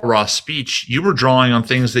rah-rah speech. You were drawing on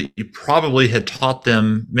things that you probably had taught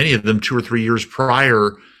them, many of them 2 or 3 years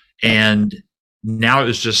prior. And now it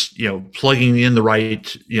was just, plugging in the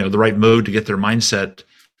right mode to get their mindset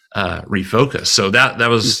refocused. So that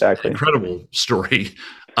was an incredible story.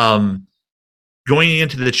 Going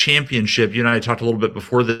into the championship, you and I talked a little bit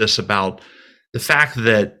before this about the fact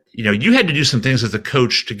that, you had to do some things as a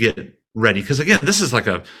coach to get ready. Because again, this is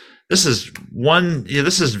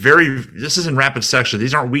in rapid succession.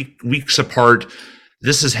 These aren't weeks apart.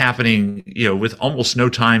 This is happening, with almost no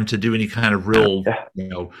time to do any kind of real,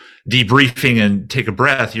 debriefing and take a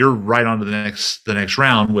breath. You're right on to the next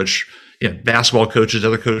round, which, basketball coaches,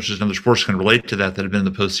 other coaches in other sports can relate to that have been in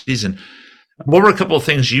the postseason. What were a couple of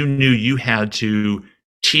things you knew you had to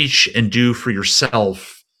teach and do for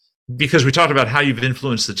yourself? Because we talked about how you've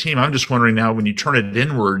influenced the team. I'm just wondering now, when you turn it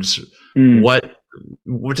inwards,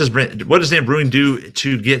 what does Dan Bruin do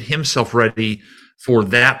to get himself ready for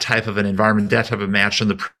that type of an environment, that type of match, and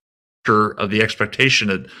the pressure of the expectation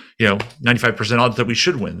that 95% odds that we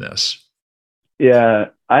should win this? Yeah,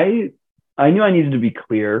 I knew I needed to be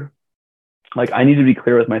clear. Like, I needed to be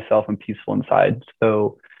clear with myself and peaceful inside.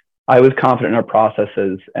 So I was confident in our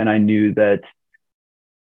processes, and I knew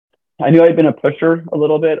I'd been a pusher a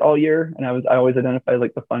little bit all year, and I always identified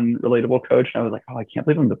like the fun, relatable coach. And I was like, oh, I can't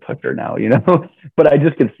believe I'm the pusher now, but I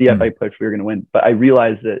just could see if I pushed, we were going to win. But I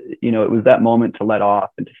realized that, it was that moment to let off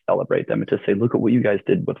and to celebrate them and to say, look at what you guys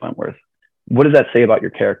did with Wentworth. What does that say about your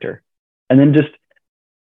character? And then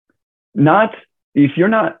if you're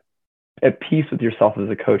not at peace with yourself as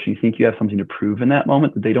a coach, and you think you have something to prove in that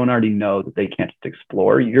moment that they don't already know, that they can't just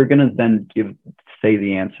explore, you're going to then say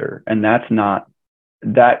the answer. And that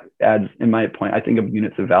adds, in my point, I think of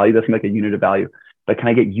units of value. That's like a unit of value, but can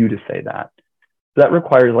I get you to say that? So that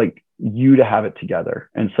requires like you to have it together.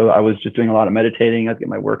 And so I was just doing a lot of meditating. I'd get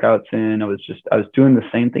my workouts in. I was doing the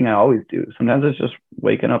same thing I always do. Sometimes it's just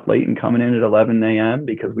waking up late and coming in at 11 a.m.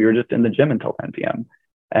 because we were just in the gym until 10 p.m.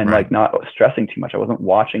 and like not stressing too much. I wasn't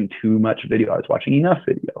watching too much video. I was watching enough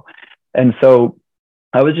video. And so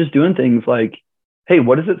I was just doing things like, hey,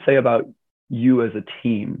 what does it say about you as a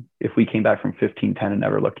team if we came back from 15-10 and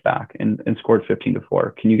never looked back and scored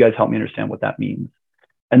 15-4? Can you guys help me understand what that means?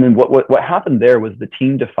 And then what happened there was the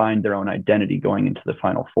team defined their own identity going into the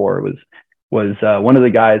Final Four. Was one of the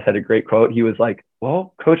guys had a great quote. He was like,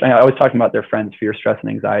 well, coach, I always talking about their friends' fear, stress, and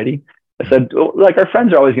anxiety. I said, well, like, our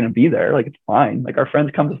friends are always going to be there. Like, it's fine. Like, our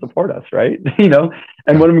friends come to support us, right?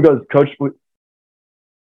 And one of them goes, coach,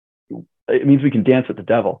 it means we can dance with the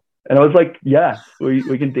devil. And I was like, yeah,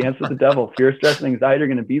 we can dance with the devil. Fear, stress, and anxiety are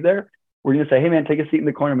going to be there. We're going to say, hey, man, take a seat in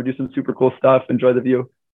the corner. I'm going to do some super cool stuff. Enjoy the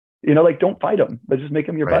view. Don't fight them, but just make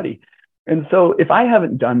them your buddy. And so if I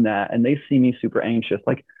haven't done that and they see me super anxious,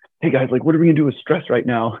 like, hey, guys, like, what are we going to do with stress right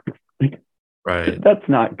now? That's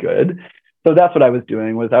not good. So that's what I was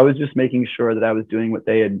doing. I was just making sure that I was doing what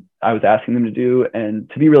I was asking them to do. And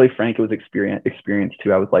to be really frank, it was experience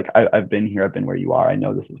too. I was like, I've been here. I've been where you are. I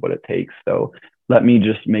know this is what it takes. So let me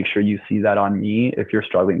just make sure you see that on me if you're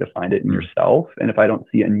struggling to find it in yourself. And if I don't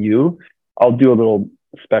see it in you, I'll do a little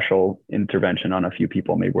special intervention on a few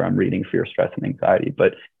people, maybe where I'm reading fear, stress, and anxiety.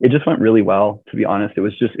 But it just went really well, to be honest. It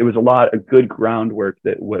was a lot of good groundwork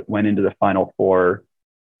that went into the Final Four,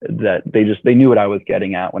 that they knew what I was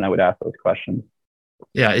getting at when I would ask those questions.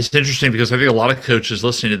 Yeah, it's interesting because I think a lot of coaches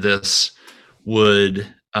listening to this would,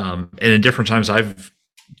 and in different times I've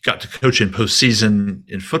got to coach in postseason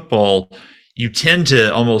in football, you tend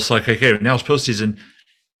to almost like, okay, now it's postseason,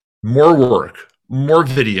 more work, more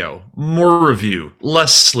video, more review,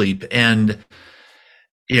 less sleep. And,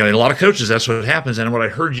 in a lot of coaches, that's what happens. And what I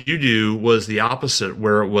heard you do was the opposite,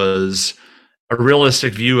 where it was a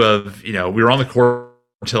realistic view of, we were on the court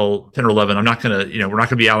until 10 or 11. I'm not going to, we're not going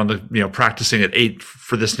to be out on the, practicing at 8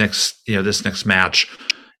 for this next match.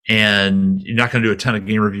 And you're not going to do a ton of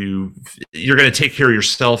game review. You're going to take care of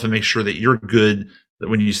yourself and make sure that you're good, that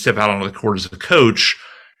when you step out onto the court as a coach,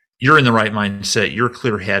 you're in the right mindset, you're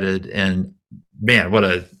clear-headed. And man, what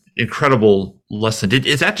a incredible lesson.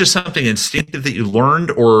 Is that just something instinctive that you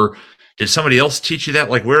learned, or did somebody else teach you that?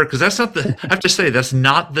 Like, where? Because that's not I have to say, that's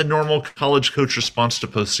not the normal college coach response to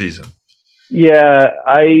postseason. Yeah,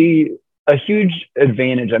 a huge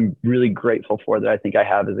advantage I'm really grateful for that I think I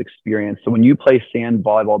have is experience. So when you play sand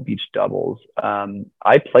volleyball beach doubles,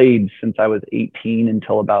 I played since I was 18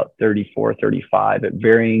 until about 34, 35 at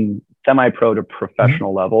varying semi-pro to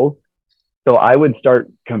professional levels. So I would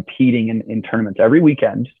start competing in tournaments every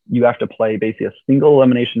weekend. You have to play basically a single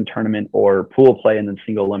elimination tournament or pool play and then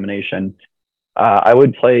single elimination. I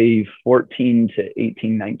would play 14 to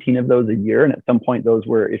 18, 19 of those a year. And at some point, those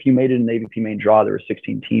were, if you made it in the AVP main draw, there were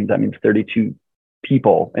 16 teams. That means 32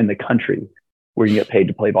 people in the country where you get paid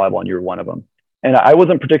to play volleyball, and you were one of them. And I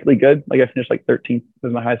wasn't particularly good. Like I finished like 13th,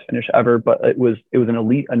 was my highest finish ever, but it was an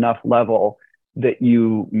elite enough level that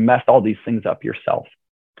you messed all these things up yourself.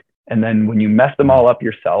 And then when you mess them all up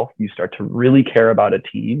yourself, you start to really care about a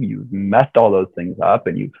team. You've messed all those things up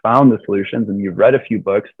and you've found the solutions, and you've read a few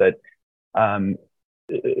books that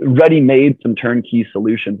ready-made some turnkey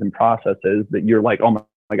solutions and processes that you're like, oh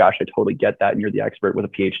my gosh, I totally get that. And you're the expert with a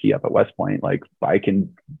PhD up at West Point. Like, I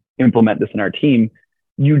can implement this in our team.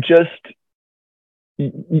 It's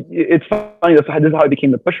funny. This is how I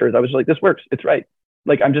became the pushers. I was like, this works. It's right.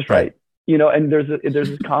 Like, I'm just right. You know, and there's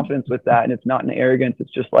this confidence with that, and it's not an arrogance.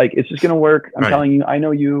 It's just like, it's just going to work. I'm telling you, I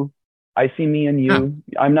know you. I see me and you.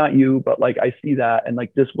 Yeah. I'm not you, but like, I see that, and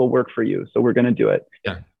like, this will work for you. So we're going to do it.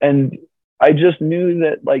 Yeah. And I just knew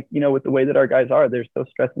that, like, you know, with the way that our guys are, they're so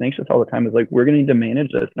stressed and anxious all the time. Is like, we're going to need to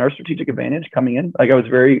manage this. And our strategic advantage coming in, like, I was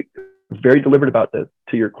very, very deliberate about this.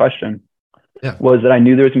 To your question, was that I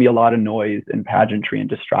knew there was going to be a lot of noise and pageantry and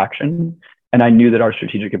distraction. And I knew that our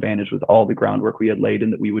strategic advantage was all the groundwork we had laid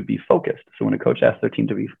and that we would be focused. So when a coach asks their team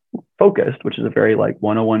to be focused, which is a very like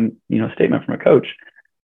 101, you know, statement from a coach,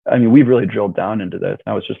 I mean, we've really drilled down into this.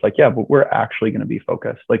 And I was just like, yeah, but we're actually going to be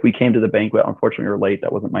focused. Like, we came to the banquet. Unfortunately, we were late.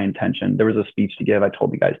 That wasn't my intention. There was a speech to give. I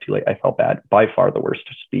told the guys too late. I felt bad. By far the worst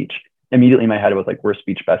speech. Immediately in my head, it was like, we're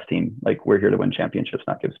speech best team. Like, we're here to win championships,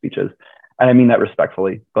 not give speeches. And I mean that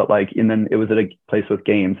respectfully. But like, and then it was at a place with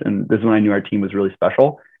games. And this is when I knew our team was really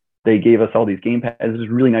special. They gave us all these game pads. It was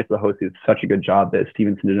really nice. The host did such a good job. That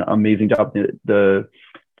Stevenson did an amazing job in the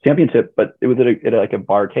championship, but it was at like a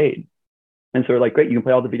barcade. And so we're like, great, you can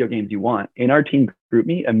play all the video games you want. In our team group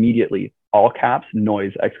me, immediately, all caps,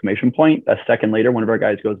 noise, exclamation point. A second later, one of our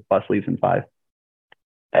guys goes, bus leaves in 5.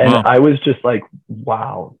 And I was just like,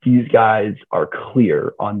 wow, these guys are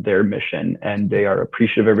clear on their mission and they are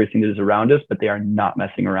appreciative of everything that is around us, but they are not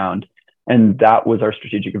messing around. And that was our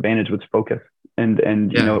strategic advantage, was focus.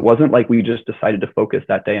 And you know, it wasn't like we just decided to focus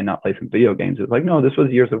that day and not play some video games. It was like, no, this was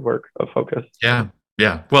years of work of focus. Yeah.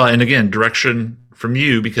 Yeah. Well, and again, direction from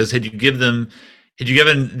you, because had you given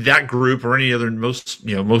that group or any other most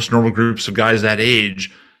normal groups of guys that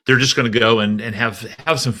age, they're just going to go and have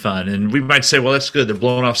some fun. And we might say, well, that's good. They're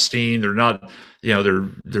blowing off steam. They're not, they're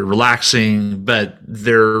relaxing, but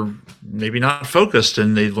they're maybe not focused,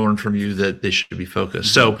 and they learn from you that they should be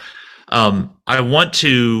focused. So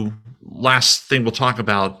last thing we'll talk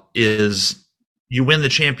about is you win the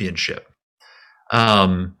championship.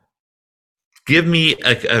 Give me,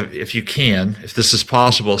 if you can, if this is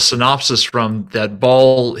possible, a synopsis from that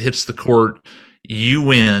ball hits the court, you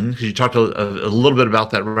win, because you talked a little bit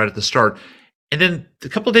about that right at the start. And then a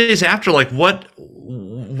couple of days after, like,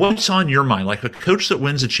 what's on your mind? Like, a coach that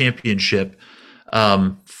wins a championship,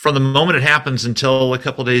 from the moment it happens until a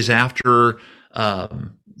couple of days after,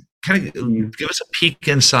 kind of give us a peek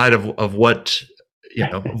inside of what,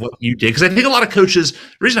 what you did. Because I think a lot of coaches, the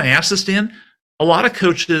reason I asked this, Dan, a lot of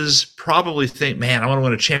coaches probably think, man, I want to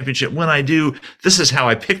win a championship. When I do, this is how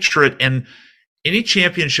I picture it. And any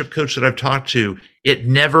championship coach that I've talked to, it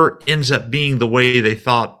never ends up being the way they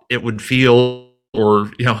thought it would feel, or,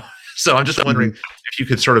 so I'm just wondering if you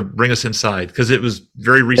could sort of bring us inside, because it was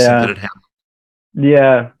very recent that it happened.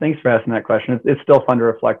 Yeah. Thanks for asking that question. It's still fun to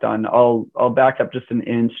reflect on. I'll back up just an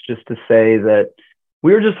inch just to say that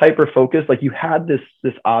we were just hyper focused. Like, you had this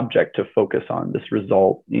object to focus on, this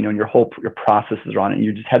result, and your processes are on it. And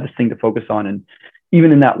you just had this thing to focus on. And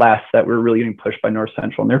even in that last set, we were really getting pushed by North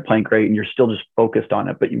Central, and they're playing great, and you're still just focused on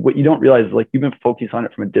it. But what you don't realize is, like, you've been focused on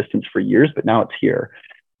it from a distance for years, but now it's here.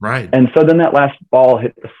 Right. And so then that last ball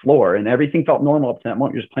hit the floor, and everything felt normal up to that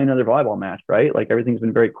moment. You're just playing another volleyball match, right? Like, everything's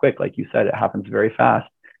been very quick. Like you said, it happens very fast.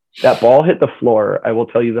 That ball hit the floor. I will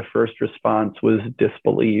tell you, the first response was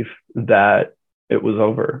disbelief that it was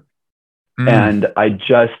over. And I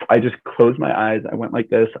just closed my eyes. I went like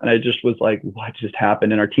this, and I just was like, what just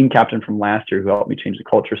happened? And our team captain from last year, who helped me change the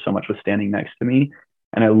culture so much, was standing next to me.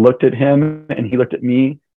 And I looked at him, and he looked at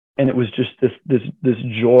me, and it was just this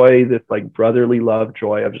joy, this like brotherly love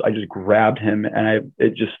joy. I just grabbed him, and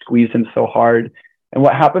it just squeezed him so hard. And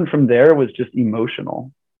what happened from there was just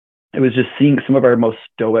emotional. it was just seeing some of our most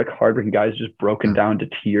stoic, hardworking guys just broken down to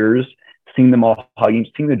tears, seeing them all hugging,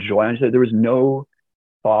 seeing the joy on each other. There was no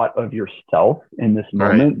thought of yourself in this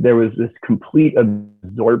moment. Right. There was this complete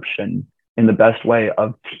absorption in the best way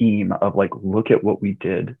of team, of like, look at what we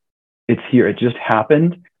did. It's here. It just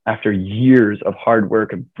happened after years of hard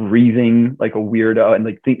work, of breathing like a weirdo, and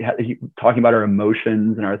like talking about our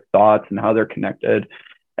emotions and our thoughts and how they're connected,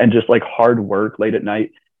 and just like hard work late at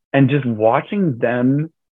night, and just watching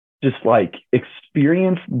them just like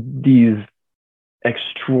experience these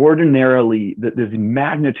extraordinarily, this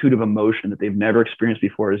magnitude of emotion that they've never experienced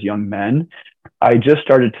before as young men. I just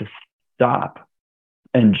started to stop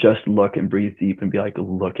and just look and breathe deep and be like,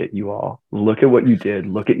 look at you all, look at what you did,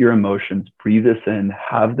 look at your emotions, breathe this in,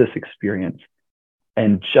 have this experience,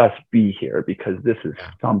 and just be here, because this is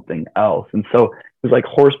something else. And so it was like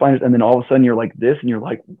horse blinders, and then all of a sudden you're like this, and you're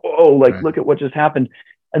like, whoa, like look at what just happened.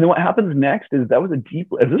 And then what happens next is this was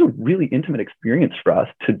a really intimate experience for us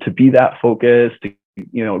to be that focused, to,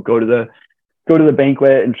 you know, go to the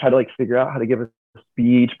banquet and try to like figure out how to give a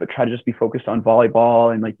speech, but try to just be focused on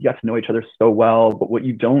volleyball, and like you got to know each other so well. But what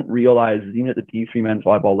you don't realize is even at the D3 men's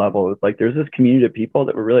volleyball level, it's like there's this community of people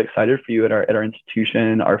that were really excited for you at our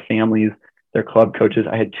institution, our families, their club coaches.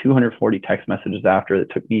 I had 240 text messages after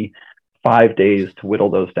that took me 5 days to whittle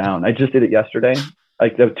those down. I just did it yesterday,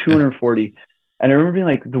 like there were 240. And I remember being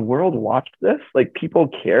like, the world watched this, like people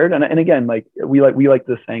cared. And again, like we like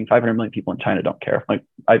this saying, 500 million people in China don't care. Like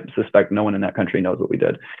I suspect no one in that country knows what we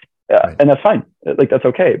did. Right. And that's fine. Like that's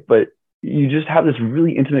okay. But you just have this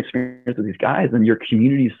really intimate experience with these guys, and your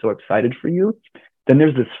community is so excited for you. Then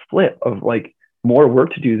there's this flip of like more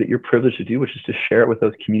work to do that you're privileged to do, which is to share it with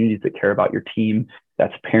those communities that care about your team.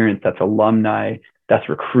 That's parents, that's alumni, that's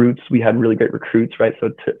recruits. We had really great recruits, right? So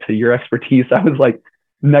to your expertise, I was like,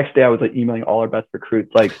 next day I was like emailing all our best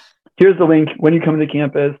recruits, like, here's the link when you come to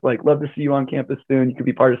campus, like, love to see you on campus soon. You could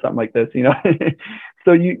be part of something like this, you know?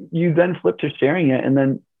 So you then flip to sharing it. And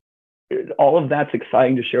then all of that's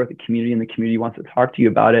exciting to share with the community, and the community wants to talk to you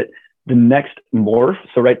about it. The next morph,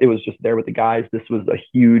 so right, it was just there with the guys. This was a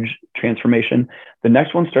huge transformation. The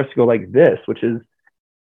next one starts to go like this, which is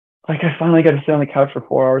like, I finally got to sit on the couch for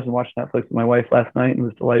 4 hours and watch Netflix with my wife last night, and it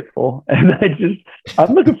was delightful. And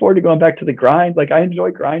I'm looking forward to going back to the grind. Like, I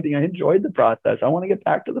enjoy grinding. I enjoyed the process. I want to get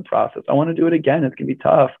back to the process. I want to do it again. It's going to be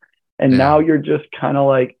tough. And now you're just kind of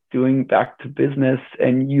like doing back to business,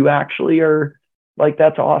 and you actually are like,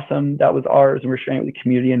 that's awesome. That was ours, and we're sharing it with the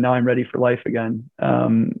community. And now I'm ready for life again.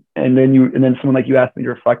 And then someone like you asked me to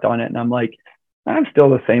reflect on it, and I'm like, I'm still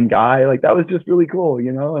the same guy. Like, that was just really cool,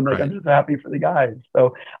 you know? And like, I'm just happy for the guys.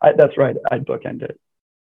 So that's right. I'd bookend it.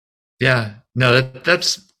 Yeah, no,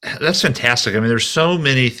 that's fantastic. I mean, there's so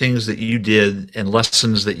many things that you did and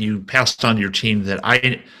lessons that you passed on to your team that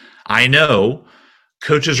I know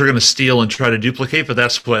coaches are going to steal and try to duplicate, but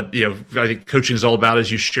that's what, you know, I think coaching is all about,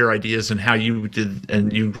 is you share ideas and how you did,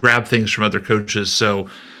 and you grab things from other coaches. So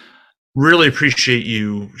really appreciate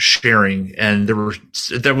you sharing. And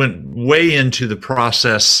that went way into the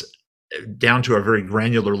process, down to a very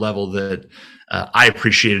granular level that I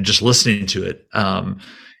appreciated just listening to it.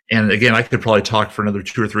 And again, I could probably talk for another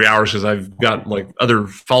 2 or 3 hours, because I've got like other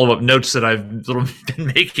follow-up notes that I've been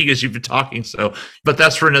making as you've been talking. So, but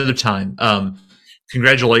that's for another time.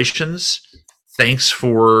 Congratulations. Thanks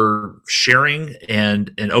for sharing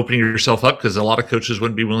and opening yourself up, because a lot of coaches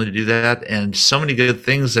wouldn't be willing to do that. And so many good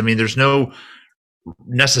things. I mean, there's no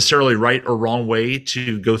necessarily right or wrong way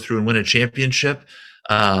to go through and win a championship.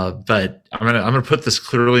 But I'm gonna put this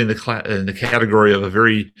clearly in the category of a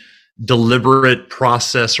very deliberate,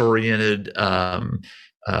 process-oriented,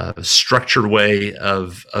 structured way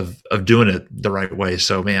of doing it the right way.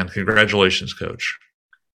 So, man, congratulations, Coach.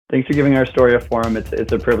 Thanks for giving our story a forum.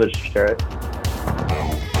 It's a privilege to share it.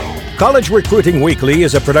 College Recruiting Weekly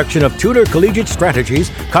is a production of Tudor Collegiate Strategies,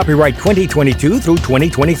 copyright 2022 through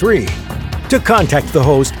 2023. To contact the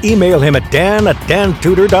host, email him at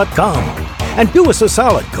dan@dantudor.com. And do us a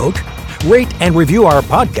solid, Coach. Rate and review our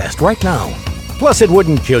podcast right now. Plus, it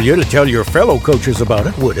wouldn't kill you to tell your fellow coaches about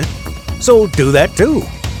it, would it? So do that too.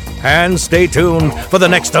 And stay tuned for the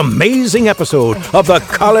next amazing episode of the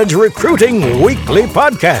College Recruiting Weekly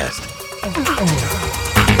podcast.